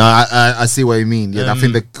 Okay. No, I see what you mean. Yeah, I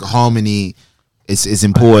think the harmony is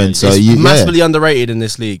important. So it's massively underrated in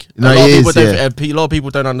this league. No, a lot of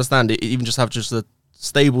people don't understand it. Even just have just a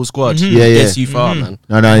stable squad gets you far, man.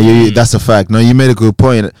 No, that's a fact. No, you made a good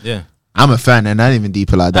point. Yeah, I'm a fan and not even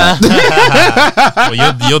deeper like that. Well,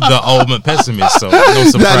 you're the ultimate pessimist, so no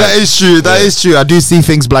surprise. That is true. That is true. I do see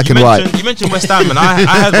things black and white. You mentioned West Ham, and I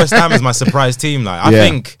had West Ham as my surprise team. Like I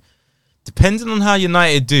think, depending on how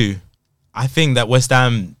United do, I think that West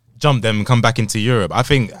Ham jump them and come back into Europe. I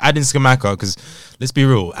think adding Scamacca, because let's be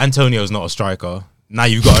real, Antonio's not a striker. Now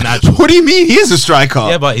you've got an actual. What do you mean? He is a striker.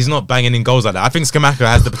 Yeah, but he's not banging in goals like that. I think Scamacca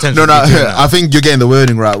has the potential. No, I think you're getting the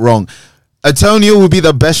wording wrong. Antonio will be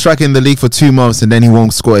the best striker in the league for 2 months and then he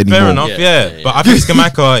won't score anymore. Fair enough, yeah. But I think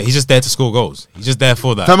Scamacca, he's just there to score goals. He's just there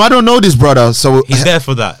for that. I don't know this brother, so he's there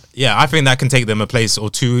for that. Yeah, I think that can take them a place or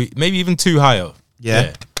 2, maybe even 2 higher.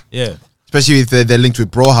 Yeah. Especially if they're linked with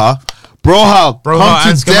Broha. Broha,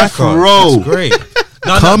 come to death row. That's great.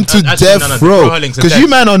 Come to death row. Because you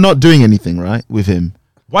man are not doing anything, right, with him.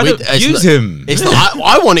 Why don't use him? It's not,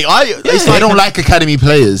 I want it. I don't like academy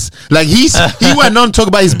players. Like he went on to talk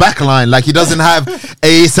about his back line. Like he doesn't have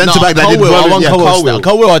a centre back that did well.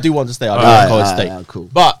 Colwill, I do want to stay. I do want Colwill to stay. Cool.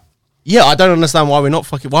 But yeah, I don't understand why we're not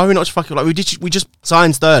fucking. Why are we not fucking like we just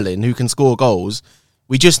signed Sterling who can score goals.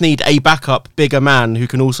 We just need a backup, bigger man who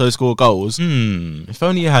can also score goals. If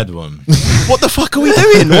only you had one. What the fuck are we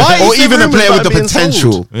doing? Why? Or even a player with the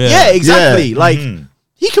potential. Yeah, exactly. Like.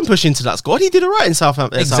 He can push into that squad. He did it right in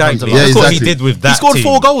Southampton. Exactly. That's what he did with that. He scored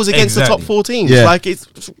 4 goals against the top 4 teams. Yeah. Like it's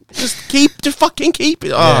just fucking keep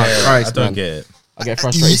it. I don't get it. I get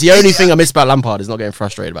frustrated. It's the only thing I miss about Lampard is not getting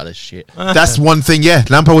frustrated about this shit. That's one thing. Yeah,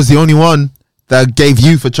 Lampard was the only one that gave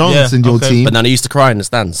you a chance in your team. But then he used to cry in the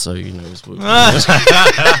stands, so you know.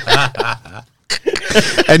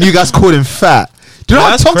 And you guys called him fat. Do you know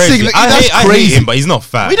how toxic? I hate him, but he's not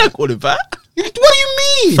fat. We don't call him fat. What do you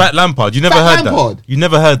mean? Fat Lampard. You never heard that. You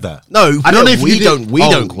never heard that. No, I don't know if we don't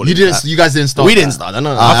call him fat. You guys didn't start. We didn't start. I don't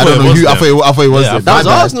know. I thought it was. That was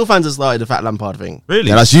Arsenal fans that started the Fat Lampard thing. Really?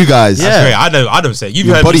 Yeah, that's you guys. That's great. I don't say it. You've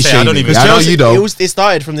heard me say it. I don't even. I know you don't. It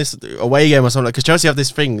started from this away game or something. Because Chelsea have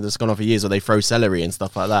this thing that's gone on for years where they throw celery and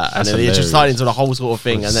stuff like that, and then it just started into the whole sort of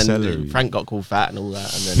thing. And then Frank got called fat and all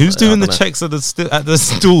that. And then who's doing the checks at the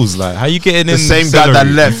stools? Like, how you getting in? The same guy that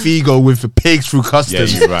let Figo with the pigs through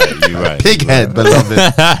customs. Yeah, you're right. Pig head,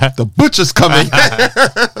 beloved. The butcher's coming.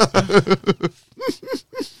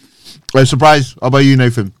 Surprise. How about you,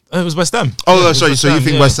 Nathan? It was West Ham. Oh, sorry. So you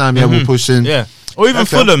think West Ham, will push in? Yeah. Or even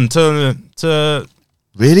Fulham to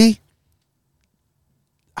really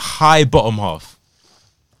high bottom half,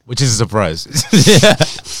 which is a surprise.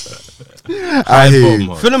 I hear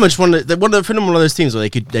you. Fulham are just one of those teams where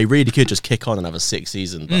they really could just kick on and have a 6th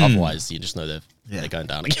season, but otherwise you just know they're going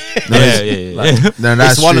down again. No,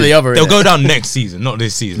 that's it's one or the other. They'll go down next season, not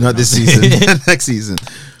this season. Not this season. Next season.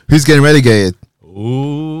 Who's getting relegated?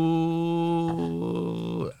 Ooh.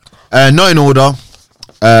 Not in order.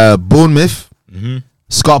 Bournemouth.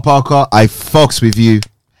 Scott Parker, I fucks with you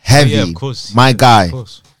heavy. Of course. My guy. Of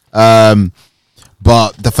course.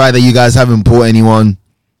 But the fact that you guys haven't bought anyone,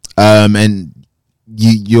 and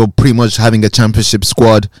you're pretty much having a championship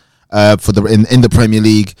squad for in the Premier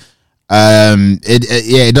League,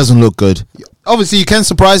 it doesn't look good. Obviously, you can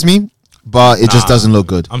surprise me, but it just doesn't look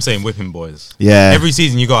good. I'm saying whipping boys. Yeah. Every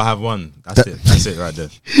season you gotta have one. That's it right there.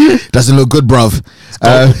 Doesn't look good, bruv.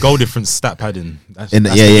 Goal difference, stat padding. That's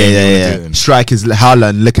yeah. Strike is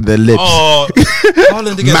Haaland licking their lips. Oh,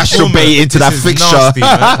 Haaland against masturbate into that is fixture. Nasty,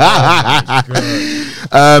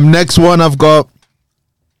 oh Next one I've got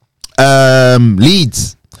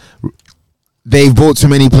Leeds. They've bought too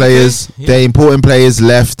many players. Okay, yeah. They're important players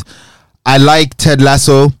left. I like Ted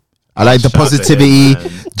Lasso. I like the shout out to positivity. him,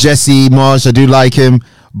 man. Jesse Marsh, I do like him.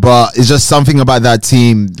 But it's just something about that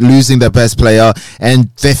team losing their best player. And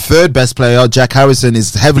their third best player, Jack Harrison,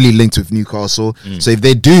 is heavily linked with Newcastle. So if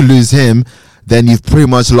they do lose him, then you've pretty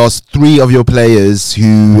much lost 3 of your players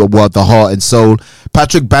who were the heart and soul.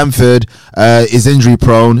 Patrick Bamford is injury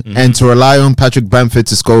prone, and to rely on Patrick Bamford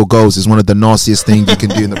to score goals is one of the nastiest things you can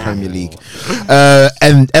do in the Premier League.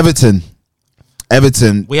 And Everton.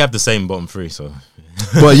 We have the same bottom 3, so.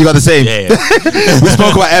 Well, you got the same. Yeah. We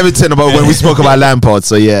spoke about Everton when we spoke about Lampard,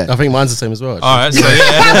 so yeah. I think mine's the same as well. All right, so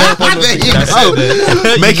yeah. There you go.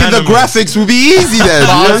 Making the graphics will be easy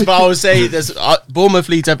then. But I would say there's Bournemouth,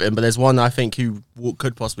 Leeds, Everton, but there's one I think who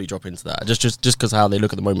could possibly drop into that. Just because how they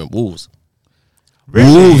look at the moment. Wolves.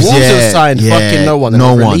 Wolves have signed fucking no one.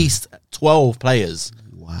 No one. Released 12 players.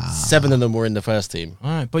 Wow. 7 of them were in the first team. All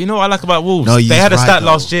right, but you know what I like about Wolves? No, they had a right, stat though.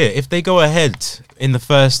 last year. If they go ahead in the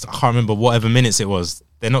first, I can't remember whatever minutes it was,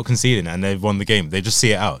 they're not conceding and they've won the game. They just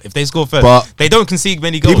see it out. If they score first, But they don't concede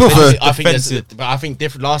many goals. people They for- just I think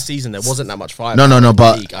different. Last season there wasn't that much fire. No,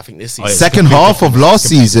 but league. I think this season. second half of last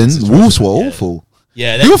season, Wolves were awful.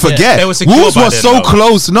 Yeah, People forget. They were secure Wolves by were then, so though.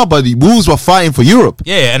 close. Nobody. Wolves were fighting for Europe.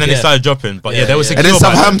 Yeah, and then they started dropping. But yeah, they were secure. And then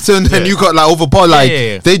by Southampton, and you got like overpowered. Like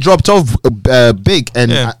Yeah. they dropped off big, and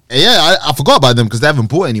Yeah. I forgot about them because they haven't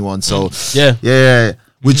bought anyone. So Yeah.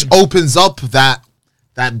 which opens up that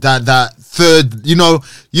third. You know,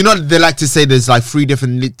 they like to say there's like 3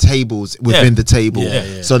 different tables within the table.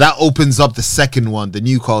 Yeah. So that opens up the second one: the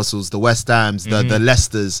Newcastles, the West Hams, the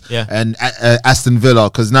Leicesters, and Aston Villa.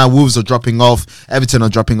 Because now Wolves are dropping off, Everton are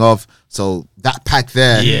dropping off. So that pack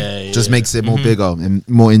there just makes it more bigger and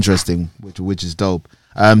more interesting, which is dope.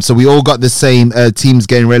 So we all got the same teams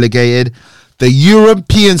getting relegated. The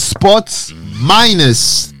European spots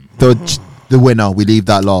minus the winner. We leave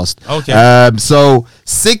that last. Okay. So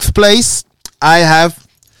 6th place, I have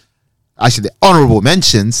actually the honourable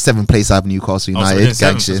mentions. 7th place, I have Newcastle Oh, so United. in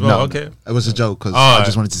 7th as well, No, okay. it was a joke because I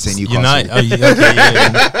just wanted to say Newcastle. United.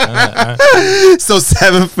 Okay. So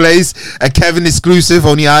 7th place, a Kevin exclusive.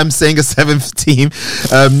 Only I'm saying a 7th team,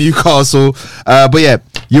 Newcastle. But yeah,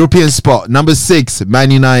 European spot number 6,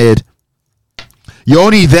 Man United. You're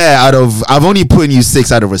only there I've only put you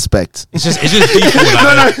 6 out of respect. It's just people.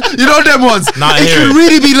 Like, No, you know them ones. Nah, I it hear should it.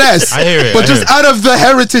 really be less. I hear it, But I just hear it. out of the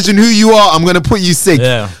heritage and who you are, I'm gonna put you 6.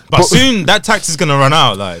 Yeah, but soon that tax is gonna run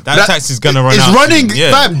out. Like that tax is gonna run out. It's running. soon.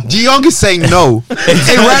 Yeah, Fam, De Jong is saying no.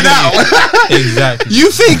 It ran out. exactly.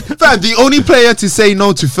 You think, fam, the only player to say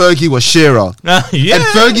no to Fergie was Shearer. Yeah. And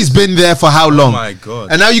Fergie's been there for how long? Oh my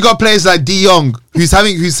God. And now you got players like De Jong, who's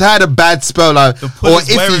had a bad spell, or pull is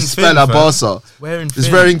iffy wearing spell thin, at fam. Barca. Wearing It's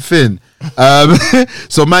thin. wearing thin.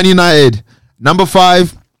 So Man United, number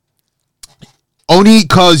 5. Only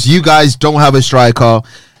because you guys don't have a striker.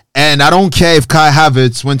 And I don't care if Kai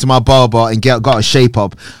Havertz went to my barber and got a shape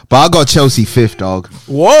up. But I got Chelsea 5th, dog.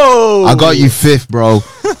 Whoa! I got you 5th, bro.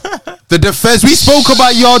 The defense, we spoke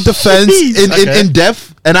about your defense in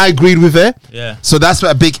depth, and I agreed with it. Yeah. So that's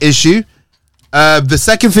a big issue. The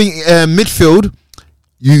second thing, midfield,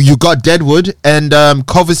 you got Deadwood and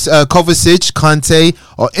Kovacic, Kante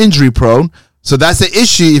are injury prone. So that's the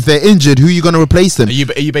issue. If they're injured, who are you going to replace them? Are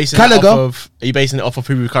you basing Gallagher. it off of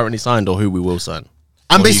who we currently signed or who we will sign?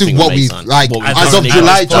 I'm basically what we like What we as of currently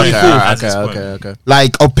July got at this point. 24th. Okay.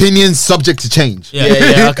 Like opinions subject to change.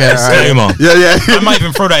 Yeah. Okay. Disclaimer. Yeah. I might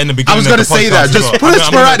even throw that in the beginning. I was going to say that. Just put it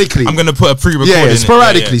sporadically. I'm going to put a pre-recording. Yeah,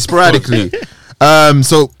 sporadically.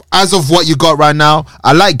 So as of what you got right now,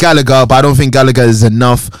 I like Gallagher, but I don't think Gallagher is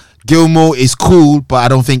enough. Gilmore is cool, but I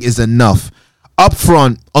don't think is enough. Up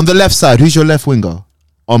front, on the left side, who's your left winger?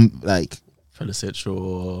 Pulisic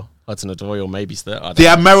or Hudson-Odoi or maybe Sterling.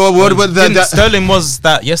 Sterling was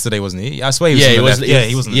that yesterday, wasn't he? I swear he was.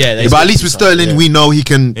 He wasn't. Yeah, but at least with Sterling, we know he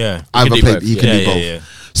can either play. He can do both. Yeah.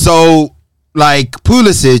 So, like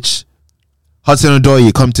Pulisic, Hudson-Odoi,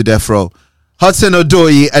 you come to death row.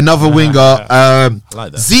 Hudson-Odoi, another winger. I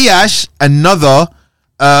like that. Ziyech, another.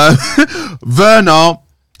 Werner.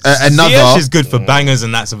 Another Ziyech is good for bangers,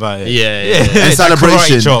 and that's about it. Yeah. And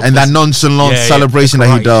celebration and that nonchalant celebration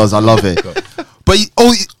that he does. I love it. But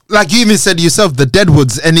like you even said to yourself, the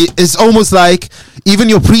Deadwoods, and it's almost like even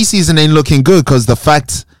your preseason ain't looking good because the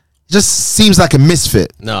fact just seems like a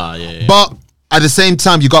misfit. Yeah. But at the same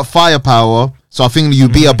time, you got firepower, so I think you'll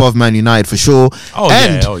be above Man United for sure.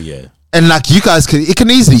 Oh yeah. And like you guys it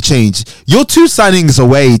can easily change. You're 2 signings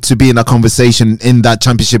away to be in a conversation in that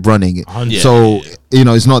championship running. So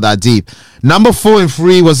it's not that deep. Number 4 and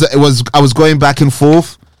 3 I was going back and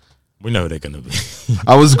forth. We know who they're gonna be.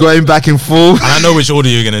 I was going back and forth. And I know which order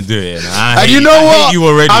you're gonna do it in. And you know what? You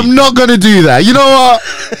already. I'm not gonna do that. You know what?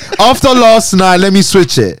 After last night, let me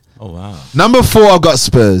switch it. Oh wow. Number 4, I've got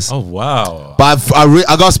Spurs. Oh wow. But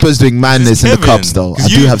I got Spurs doing madness in the cups though. I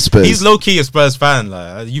do have Spurs. He's low key a Spurs fan.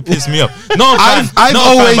 Like you piss me off. No, I've not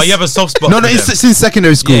always, a fan, but you have a soft spot. No, since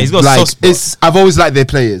secondary school. Yeah, he's got a soft spot. I've always liked their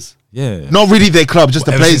players. Yeah. Not really their club, just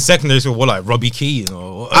the Ever players. since secondary school, like Robbie Keane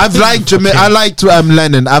or I've liked I liked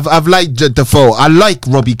Lennon. I've liked Defoe. I like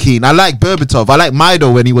Robbie Keane. I like Berbatov. I like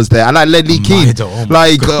Maido when he was there. I like Ledley Keane.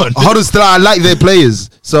 Huddersfield. I like their players.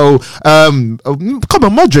 So come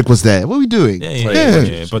on, Modric was there. What are we doing?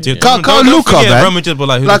 Yeah. But Carl Luca, man. Real Madrid, but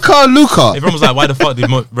like Carl Luca. Everyone was like, why the fuck did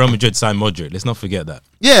Real Madrid sign Modric? Let's not forget that.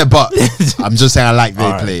 Yeah, but I'm just saying I like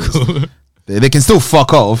their players. Cool. They can still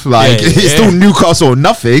fuck off. It's still Newcastle or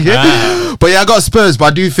nothing. But I got Spurs. But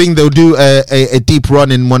I do think they'll do a deep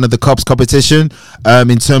run in one of the cups competition.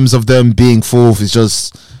 In terms of them being 4th, it's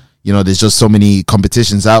just there's just so many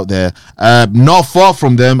competitions out there. Not far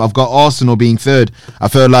from them, I've got Arsenal being 3rd. I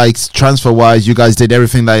feel like transfer wise, you guys did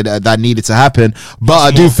everything that needed to happen. But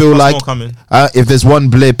I do feel like if there's one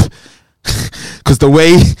blip. Because the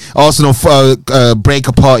way Arsenal break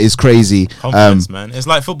apart is crazy. Confidence, man. It's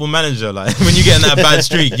like Football Manager. Like when you get in that bad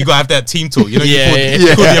streak, you gotta have that team talk. You call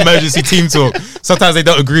the emergency team talk. Sometimes they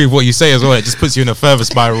don't agree with what you say as well. It just puts you in a further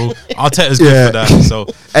spiral. Arteta's good for that. So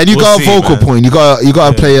and you got a vocal point. You got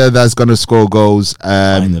a player that's gonna score goals.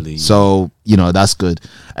 Finally. So that's good.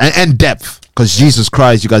 And depth. Because Jesus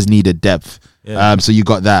Christ, you guys needed depth. So you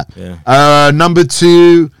got that. Number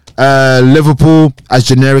 2. Liverpool, as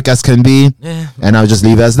generic as can be, and I'll just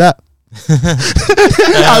leave it as that.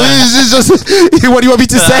 I mean, it's just what do you want me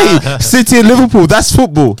to say? City and Liverpool, that's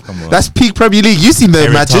football. That's peak Premier League. You've seen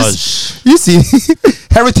the matches. You see,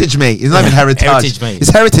 heritage, mate. It's not even heritage, mate.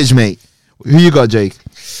 It's heritage, mate. Who you got, Jake?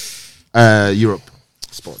 Europe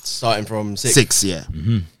sports. Starting from 6. 6, yeah.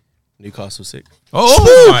 Newcastle 6.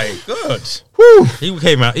 Oh my god! Woo.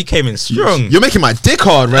 He came in strong. You're making my dick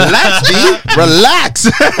hard. Relax, B. Relax.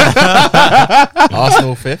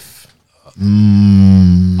 Arsenal 5th.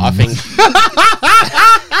 I think.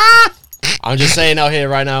 I'm just saying out here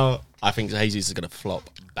right now. I think Jesus is gonna flop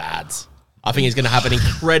bad. I think he's gonna have an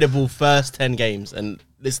incredible first 10 games, and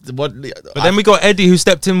but then we got Eddie, who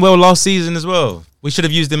stepped in well last season as well. We should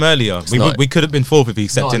have used him earlier. We could have been 4th if he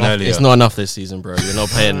stepped in earlier. It's not enough this season, bro. You're not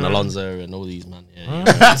playing Alonso and all these, man.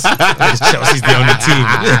 Chelsea's the only team.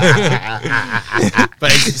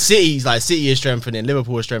 But City is strengthening.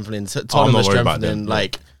 Liverpool is strengthening. Tottenham is strengthening.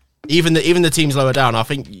 Like even the teams lower down, I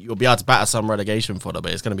think you'll be able to batter some relegation for them,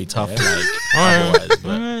 but it's going to be tough.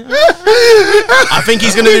 I think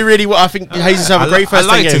he's going to do really well. I think Jesus have a great first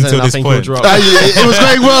 10 games, and I think he'll drop. It was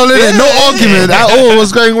going well, innit? No argument at all. It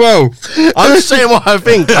was going well. I'm just saying what I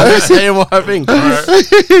think.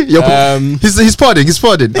 He's podding.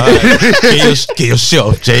 Get your shit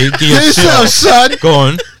off, Jay. Get your shit off, son. Go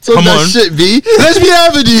on. Come on. Shit, B. Let's be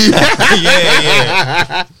Avin You.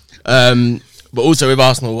 Yeah. But also with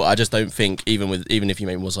Arsenal, I just don't think even if you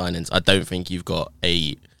make more signings, I don't think you've got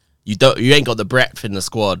you ain't got the breadth in the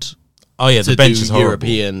squad. Oh yeah, the bench is horrible.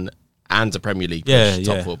 European and the Premier League.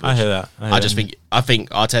 Top four push. I hear that. I think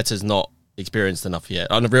Arteta's not experienced enough yet.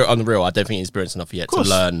 On the real, I don't think he's experienced enough yet to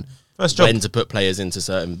learn when to put players into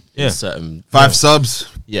certain 5 subs.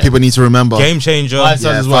 People need to remember. Game changer. Five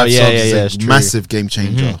subs as well. Yeah, it's true. Massive game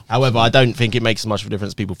changer. However, I don't think it makes as much of a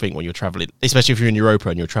difference as people think when you're traveling, especially if you're in Europa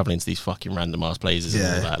and you're traveling to these fucking random ass places and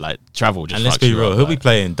all that. Like travel just. And let's fucks be you real, up, he'll be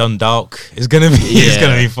playing Dundalk. It's gonna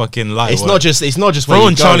be fucking light. It's not just where throw you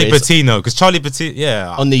on go, Charlie it's Patino because Charlie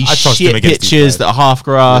Patino, on these I trust him shit against these pitches guys. that are half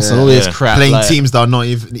grass and all this crap. Playing like, teams that are not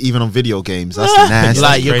even on video games. That's nasty.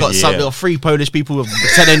 like you've got some little three Polish people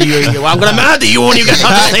telling you, well, I'm gonna murder you when you get to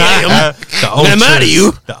the stadium. I'm gonna murder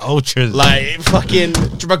you. The ultras, Like fucking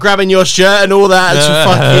grabbing your shirt and all that.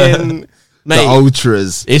 Fucking mate, the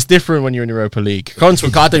ultras. it's different when you're in Europa League. I don't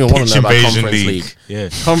even want to know about Conference League. Yeah,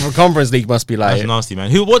 Conference League must be like that's nasty,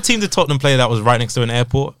 man. What team did Tottenham play that was right next to an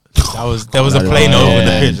airport? There was a plane over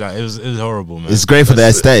the pitch. Like, it was horrible, man. It's great for the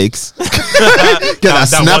aesthetics. Get that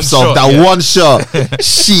snaps off. That one shot.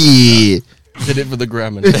 Shit. did it for the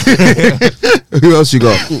gram. Who else you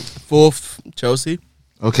got? Fourth, Chelsea.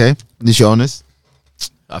 Okay, this your honest.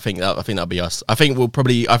 I think that'll be us. I think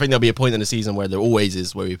there'll be a point in the season where there always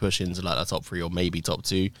is where we push into like that top 3 or maybe top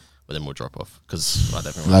 2, but then we'll drop off because I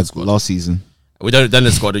don't think we're Like squad. last season. We don't then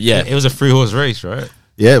the squad. Yeah, It was a 3-horse race, right?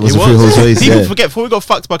 Yeah, it was a 3-horse race. People Yeah, forget before we got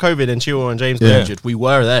fucked by COVID and Chilwell and James got injured. We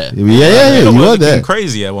were there. you were were looking there.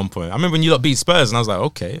 crazy at one point. I remember when you lot beat Spurs, and I was like,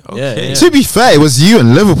 okay. Yeah. To be fair, it was you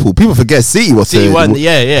and Liverpool. People forget City was City third. won.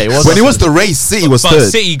 It was. When it was the race, City was But third.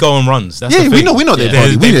 City go on runs. That's Yeah, the we thing. know they're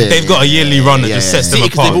They- body. They've got a yearly run that just sets them City,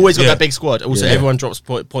 because apart. they've always got Yeah. that big squad. Also, Yeah. everyone drops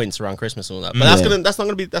points around Christmas and all that. But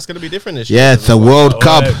that's gonna be different this year. Yeah, the World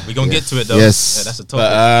Cup. We're gonna get to it though. Yes. Yeah, that's a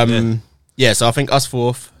topic. But so I think us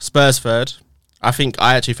fourth, Spurs third. I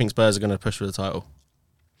actually think Spurs are going to push for the title.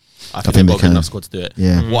 I think they've they got a good can. enough squad to do it.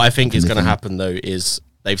 Yeah. What I think is they going to can. happen though is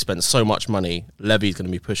they've spent so much money. Levy's going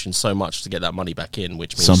to be pushing so much to get that money back in,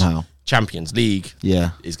 which means Somehow. Champions League Yeah,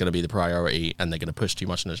 is going to be the priority, and they're going to push too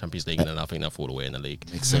much in the Champions League, and then I think they'll fall away in the league.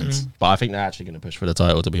 makes sense. But I think they're actually going to push for the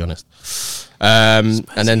title, to be honest. And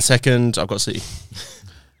then second, I've got City.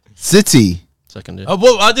 City. Second, yeah. Oh,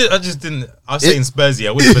 well, I just didn't. I was saying Spursy.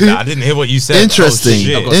 I whispered that. I didn't hear what you said. Interesting. Oh,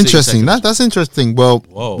 shit. I've got City Interesting. second. That's interesting. Well,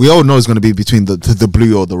 Whoa. we all know it's going to be between the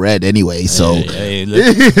blue or the red anyway. So, Hey,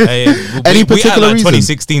 look, Any particular like reason?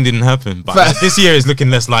 2016 didn't happen, but this year is looking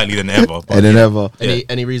less likely than ever. But and then ever.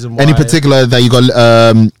 Any reason why? Any particular that you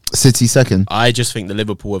got City second? I just think the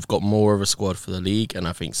Liverpool have got more of a squad for the league, and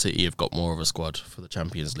I think City have got more of a squad for the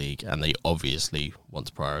Champions League, and they obviously want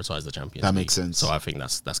to prioritise the Champions League. That makes sense. So I think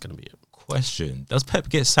that's going to be it. Question: does Pep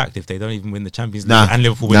get sacked if they don't even win the Champions League Nah. and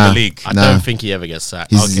Liverpool win Nah. the league? I Nah. don't think he ever gets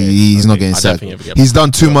sacked. He's not getting I don't sacked. think he ever gets He's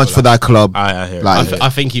done too much for that club. I hear it. Like, I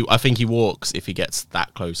think he walks if he gets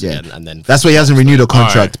that close yeah, again, and then that's why he hasn't renewed a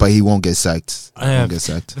contract, Alright. but he won't get sacked. He Yeah. won't get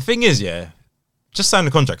sacked. The thing is, just sign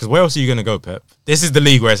the contract, because where else are you going to go, Pep? This is the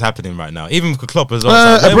league where it's happening right now. Even for Klopp as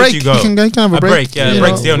well. A where would break. you go? He can have a break. Yeah, You a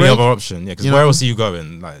break's know, the only break. other option. Yeah, because You where know. else are you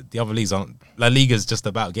going? Like the other leagues aren't. La Liga's just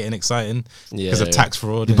about getting exciting because of Yeah. tax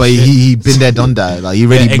fraud. And But shit. he been there, done that. Like he Yeah,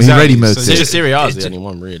 already exactly. milked So it. it's just Serie A is It's the only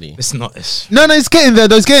one really. It's not. It's, No, it's getting there.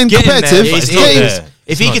 Though it's getting Getting there, competitive. but It's it's not getting- there.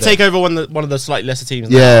 If It's he not could there. take over one of the slightly lesser teams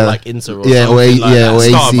now, Yeah. like Inter or Yeah, something or like that, AC.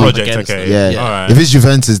 Start a AC. project, against okay. them. Yeah. Alright. If it's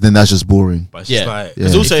Juventus, then that's just boring. But it's Yeah. just like,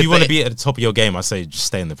 Because Yeah. also if you want to if- be at the top of your game, I say just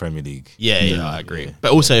stay in the Premier League. Yeah, I agree.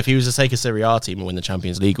 But also, if he was to take a Serie A team and win the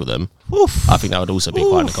Champions League with them, I think that would also be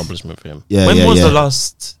quite an accomplishment for him. Yeah, when yeah, was yeah. the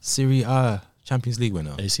last Serie A Champions League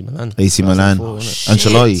winner? AC Milan. AC Milan, 2004, innit?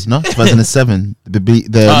 Ancelotti, no, 2007. The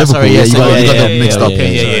Liverpool. sorry, yeah, yeah, you got yeah, them mixed yeah, up. yeah,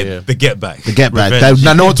 Okay, yeah. The get back. The get back. Revenge.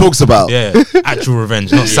 That no one talks about. Yeah, actual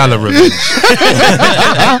revenge, not Salah revenge.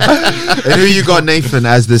 And who you got, Nathan,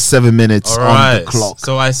 as the 7 minutes All on right. the clock?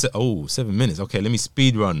 So I said, 7 minutes. Okay, let me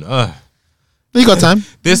speed run. You got time.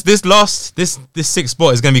 This sixth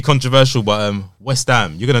spot is gonna be controversial, but West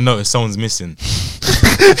Ham, you're gonna notice someone's missing.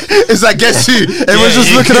 It's like, guess who? Everyone's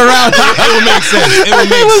just it- looking around. It will make sense. It will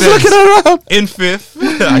make Everyone's sense. looking around. In fifth,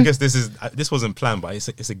 I guess this wasn't planned, but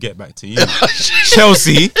it's a get back to you.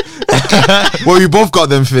 Chelsea. Well, you both got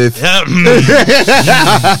them fifth.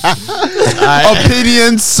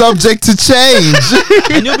 Opinions subject to change.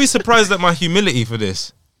 And you'll be surprised at my humility for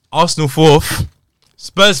this. Arsenal fourth,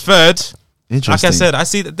 Spurs third. Interesting. Like I said, I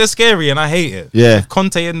see that they're scary and I hate it. Yeah.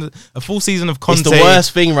 Conte and a full season of Conte. It's the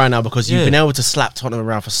worst thing right now because you've Yeah. been able to slap Tottenham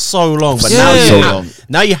around for so long, but Yeah. now So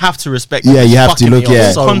now you have to respect. Yeah, them you have to fucking look, me off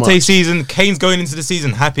yeah. so Conte much. season, Kane's going into the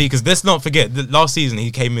season happy because let's not forget that last season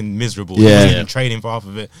he came in miserable. He Yeah. wasn't even training for half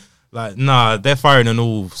of it. Like, nah, they're firing on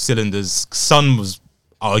all cylinders. Son was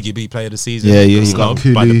arguably player of the season. Yeah, you got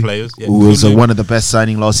Snubbed by the Kulu, players. Yeah, who was Kulu. one of the best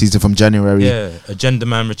signing last season from January. Yeah, agenda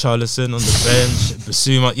man Richarlison on the bench.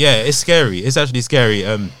 Basuma. Yeah, it's scary. It's actually scary.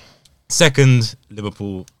 Second,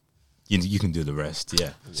 Liverpool. you can do the rest. Yeah.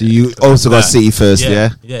 So you also got City first, yeah.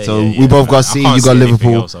 So we both got City. You got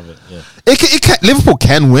Liverpool. Liverpool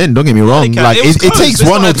can win. Don't get me wrong. Like it takes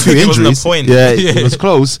one or two injuries. Yeah, it was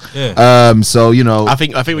close. So I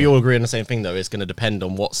think we all agree on the same thing though. It's going to depend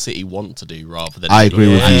on what City want to do rather than I agree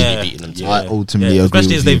with you. Beating them. I ultimately agree.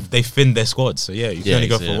 Especially as they thinned their squad. So you can only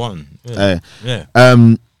go for one.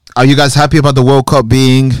 Are you guys happy about the World Cup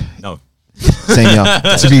being? No. Same here.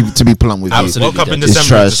 to be blunt with you, World Cup in it's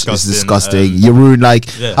December trash. It's disgusting. You ruin I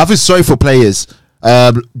feel sorry for players.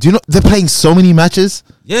 Do you know they're playing so many matches?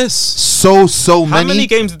 Yes, so many. How many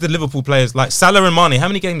games did the Liverpool players like Salah and Mane? How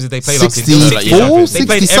many games did they play last 64? season?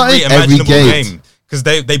 They played every imaginable game because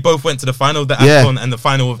they both went to the final of the AFCON and the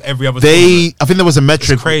final of every other. I think there was a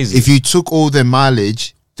metric. It's crazy. If you took all their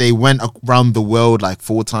mileage, they went around the world like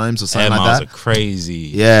 4 times or something like that. Are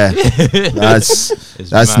crazy. Yeah,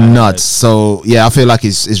 that's nuts. So I feel like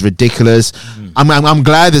it's ridiculous. I'm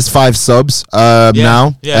glad there's 5 subs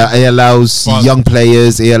now. It allows young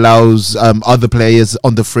players. It allows other players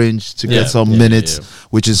on the fringe to get some minutes,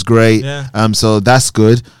 which is great. So that's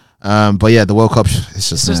good. But the World Cup it's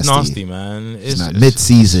just nasty, man. It's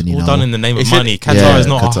mid-season, all done in the name of money. Qatar is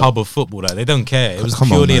not a hub of football. Like, they don't care. It was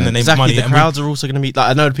purely in the name of money. The crowds are also going to be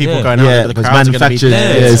like I know people going out, but the crowds are going to be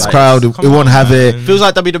there. It's crowd. It won't have it. Feels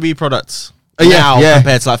like WWE products.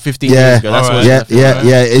 Compared to like 15 years ago. That's what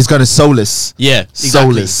it's going to soulless. Yeah,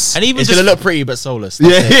 soulless. And even it's going to look pretty, but soulless.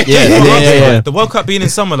 The World Cup being in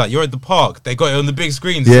summer, like you're at the park, they got it on the big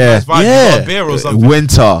screens. Nice vibe, you got a beer or something.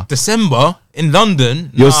 Winter, December in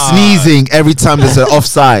London, you're sneezing every time there's an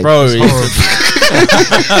offside, bro.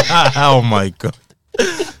 Oh my god.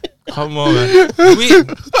 Come on, man.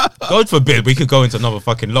 God forbid we could go into another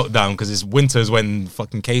fucking lockdown because it's winters when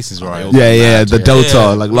fucking cases rise. The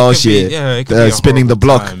Delta like last year. It could be spinning the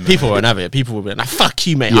block. Time, people won't have it. People will be like, "Fuck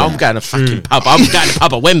you, mate. I'm going to fucking pub. I'm going to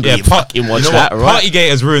pub at Wembley. Fucking watch that." Right? Partygate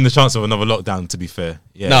has ruined the chance of another lockdown. To be fair,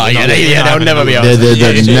 they'll never be able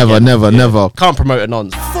to. Never. Can't promote a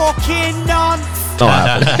nonce. Fucking nonce.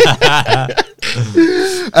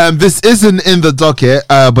 This isn't in the docket,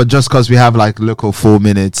 but just because we have like local 4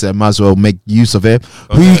 minutes, might as well make use of it.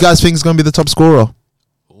 Who you guys think is going to be the top scorer?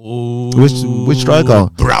 Which striker?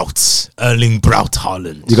 Erling Braut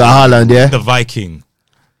Haaland. You got Haaland, yeah? The Viking.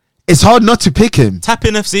 It's hard not to pick him. Tap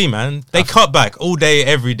in FC, man. They cut back all day,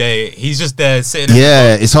 every day. He's just there sitting.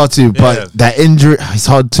 It's hard to, but that injury, it's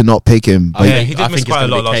hard to not pick him. But he did miss quite a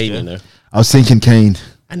lot last year. I was thinking Kane.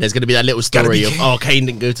 And there's going to be that little story of Kane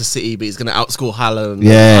didn't go to City, but he's going to outscore Haaland.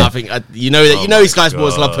 Yeah, I think Sky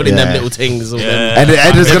Sports love putting them little things. And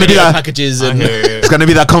there's going to be that packages. And it's going to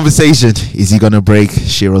be that conversation. Is he going to break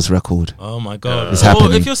Shearer's record? Oh my god! It's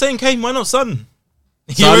happening. If you're saying Kane, why not Son?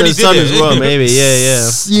 He already did it as well. Maybe,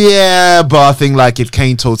 yeah. But I think like if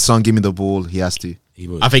Kane told Son, "Give me the ball," he has to.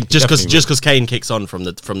 I think just because Kane kicks on from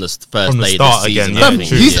the first day start this season. again.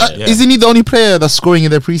 Isn't he the only player that's scoring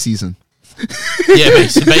in their preseason?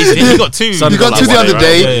 Basically, he got 2. He got 2 the other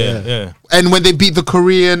day. Yeah. And when they beat the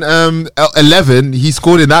Korean 11, he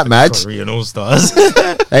scored in that match. Korean All Stars.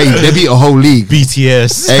 Hey, they beat a whole league.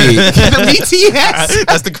 BTS. Hey, the BTS.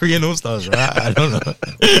 That's the Korean All Stars, right? I don't know.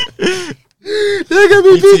 They're gonna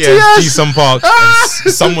be BTS. G-Sun Park.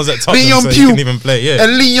 And some was at Tottenham, so he couldn't even play. Yeah.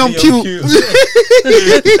 And Lee Young Pugh.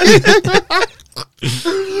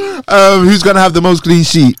 Who's gonna have the most clean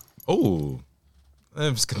sheet? Oh.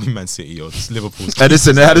 It's gonna be Man City or Liverpool.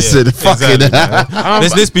 Edison. Fucking.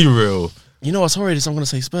 Let's be real. You know what's horrid is I'm gonna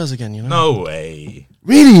say Spurs again. You know? No way.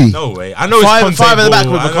 Really? No way. I know five it's Conte at the back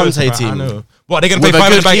ball. with the Conte team. I know. What, they're gonna play 5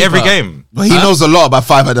 at the back every game? But he knows a lot about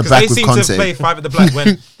 5 at the back with Conte. They seem to play 5 at the back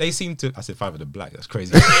when they seem to. I said 5 at the black. That's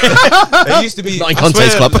crazy. They used to be not in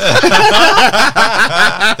Conte's club.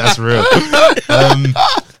 That's real.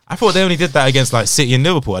 I thought they only did that against like City and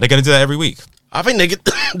Liverpool. Are they going to do that every week? I think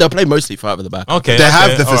they'll play mostly 5 at the back. Okay, they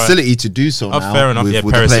have the facility to do so now. Fair enough. With the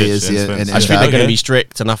Perisic, players. and And I think they're going to be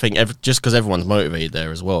strict, and I think just because everyone's motivated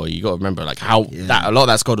there as well, you got to remember like how a lot of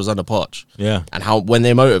that squad was under Poch. Yeah, and how when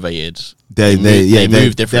they're motivated, they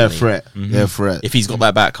move differently. They're a threat. Mm-hmm. They're a threat. If he's got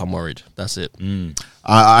that back, I'm worried. That's it.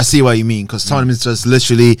 I see what you mean, because Tottenham is just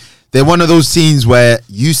literally, they're one of those teams where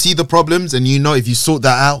you see the problems and you know if you sort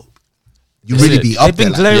that out, you really be up there.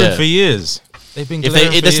 They've been glaring for years. They've been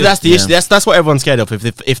that's the issue. That's what everyone's scared of.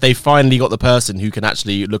 If they finally got the person who can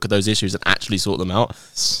actually look at those issues and actually sort them out,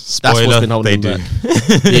 Spoiler, that's what's been holding them back.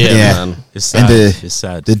 Yeah, man. It's sad. It's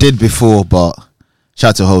sad. They did before, but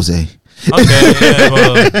shout out to Jose. Okay, yeah,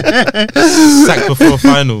 well, sack before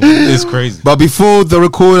final is crazy. But before the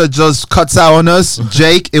recorder just cuts out on us,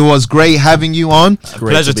 Jake, it was great having you on.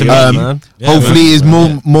 Pleasure to meet you, man. Hopefully, is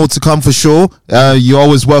more to come for sure. You're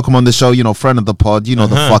always welcome on the show. You know, friend of the pod. You know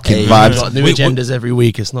the fucking vibes. Got new agendas every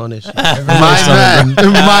week. It's not an issue.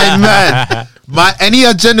 My man. Any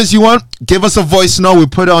agendas you want, give us a voice note. We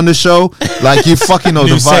put it on the show. Like, you fucking know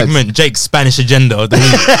New the vibes. segment, Jake's Spanish agenda of the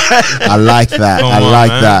week. I like that. Come I on, like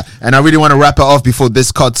man. that. And I really want to wrap it off before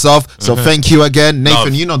this cuts off. So thank you again. Nathan,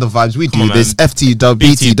 Love. you know the vibes. We Come do on, this. man. FT dub,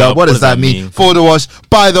 BT dub. What does that mean? For the wash,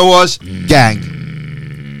 by the wash, gang.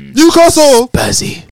 Newcastle. Spazzy.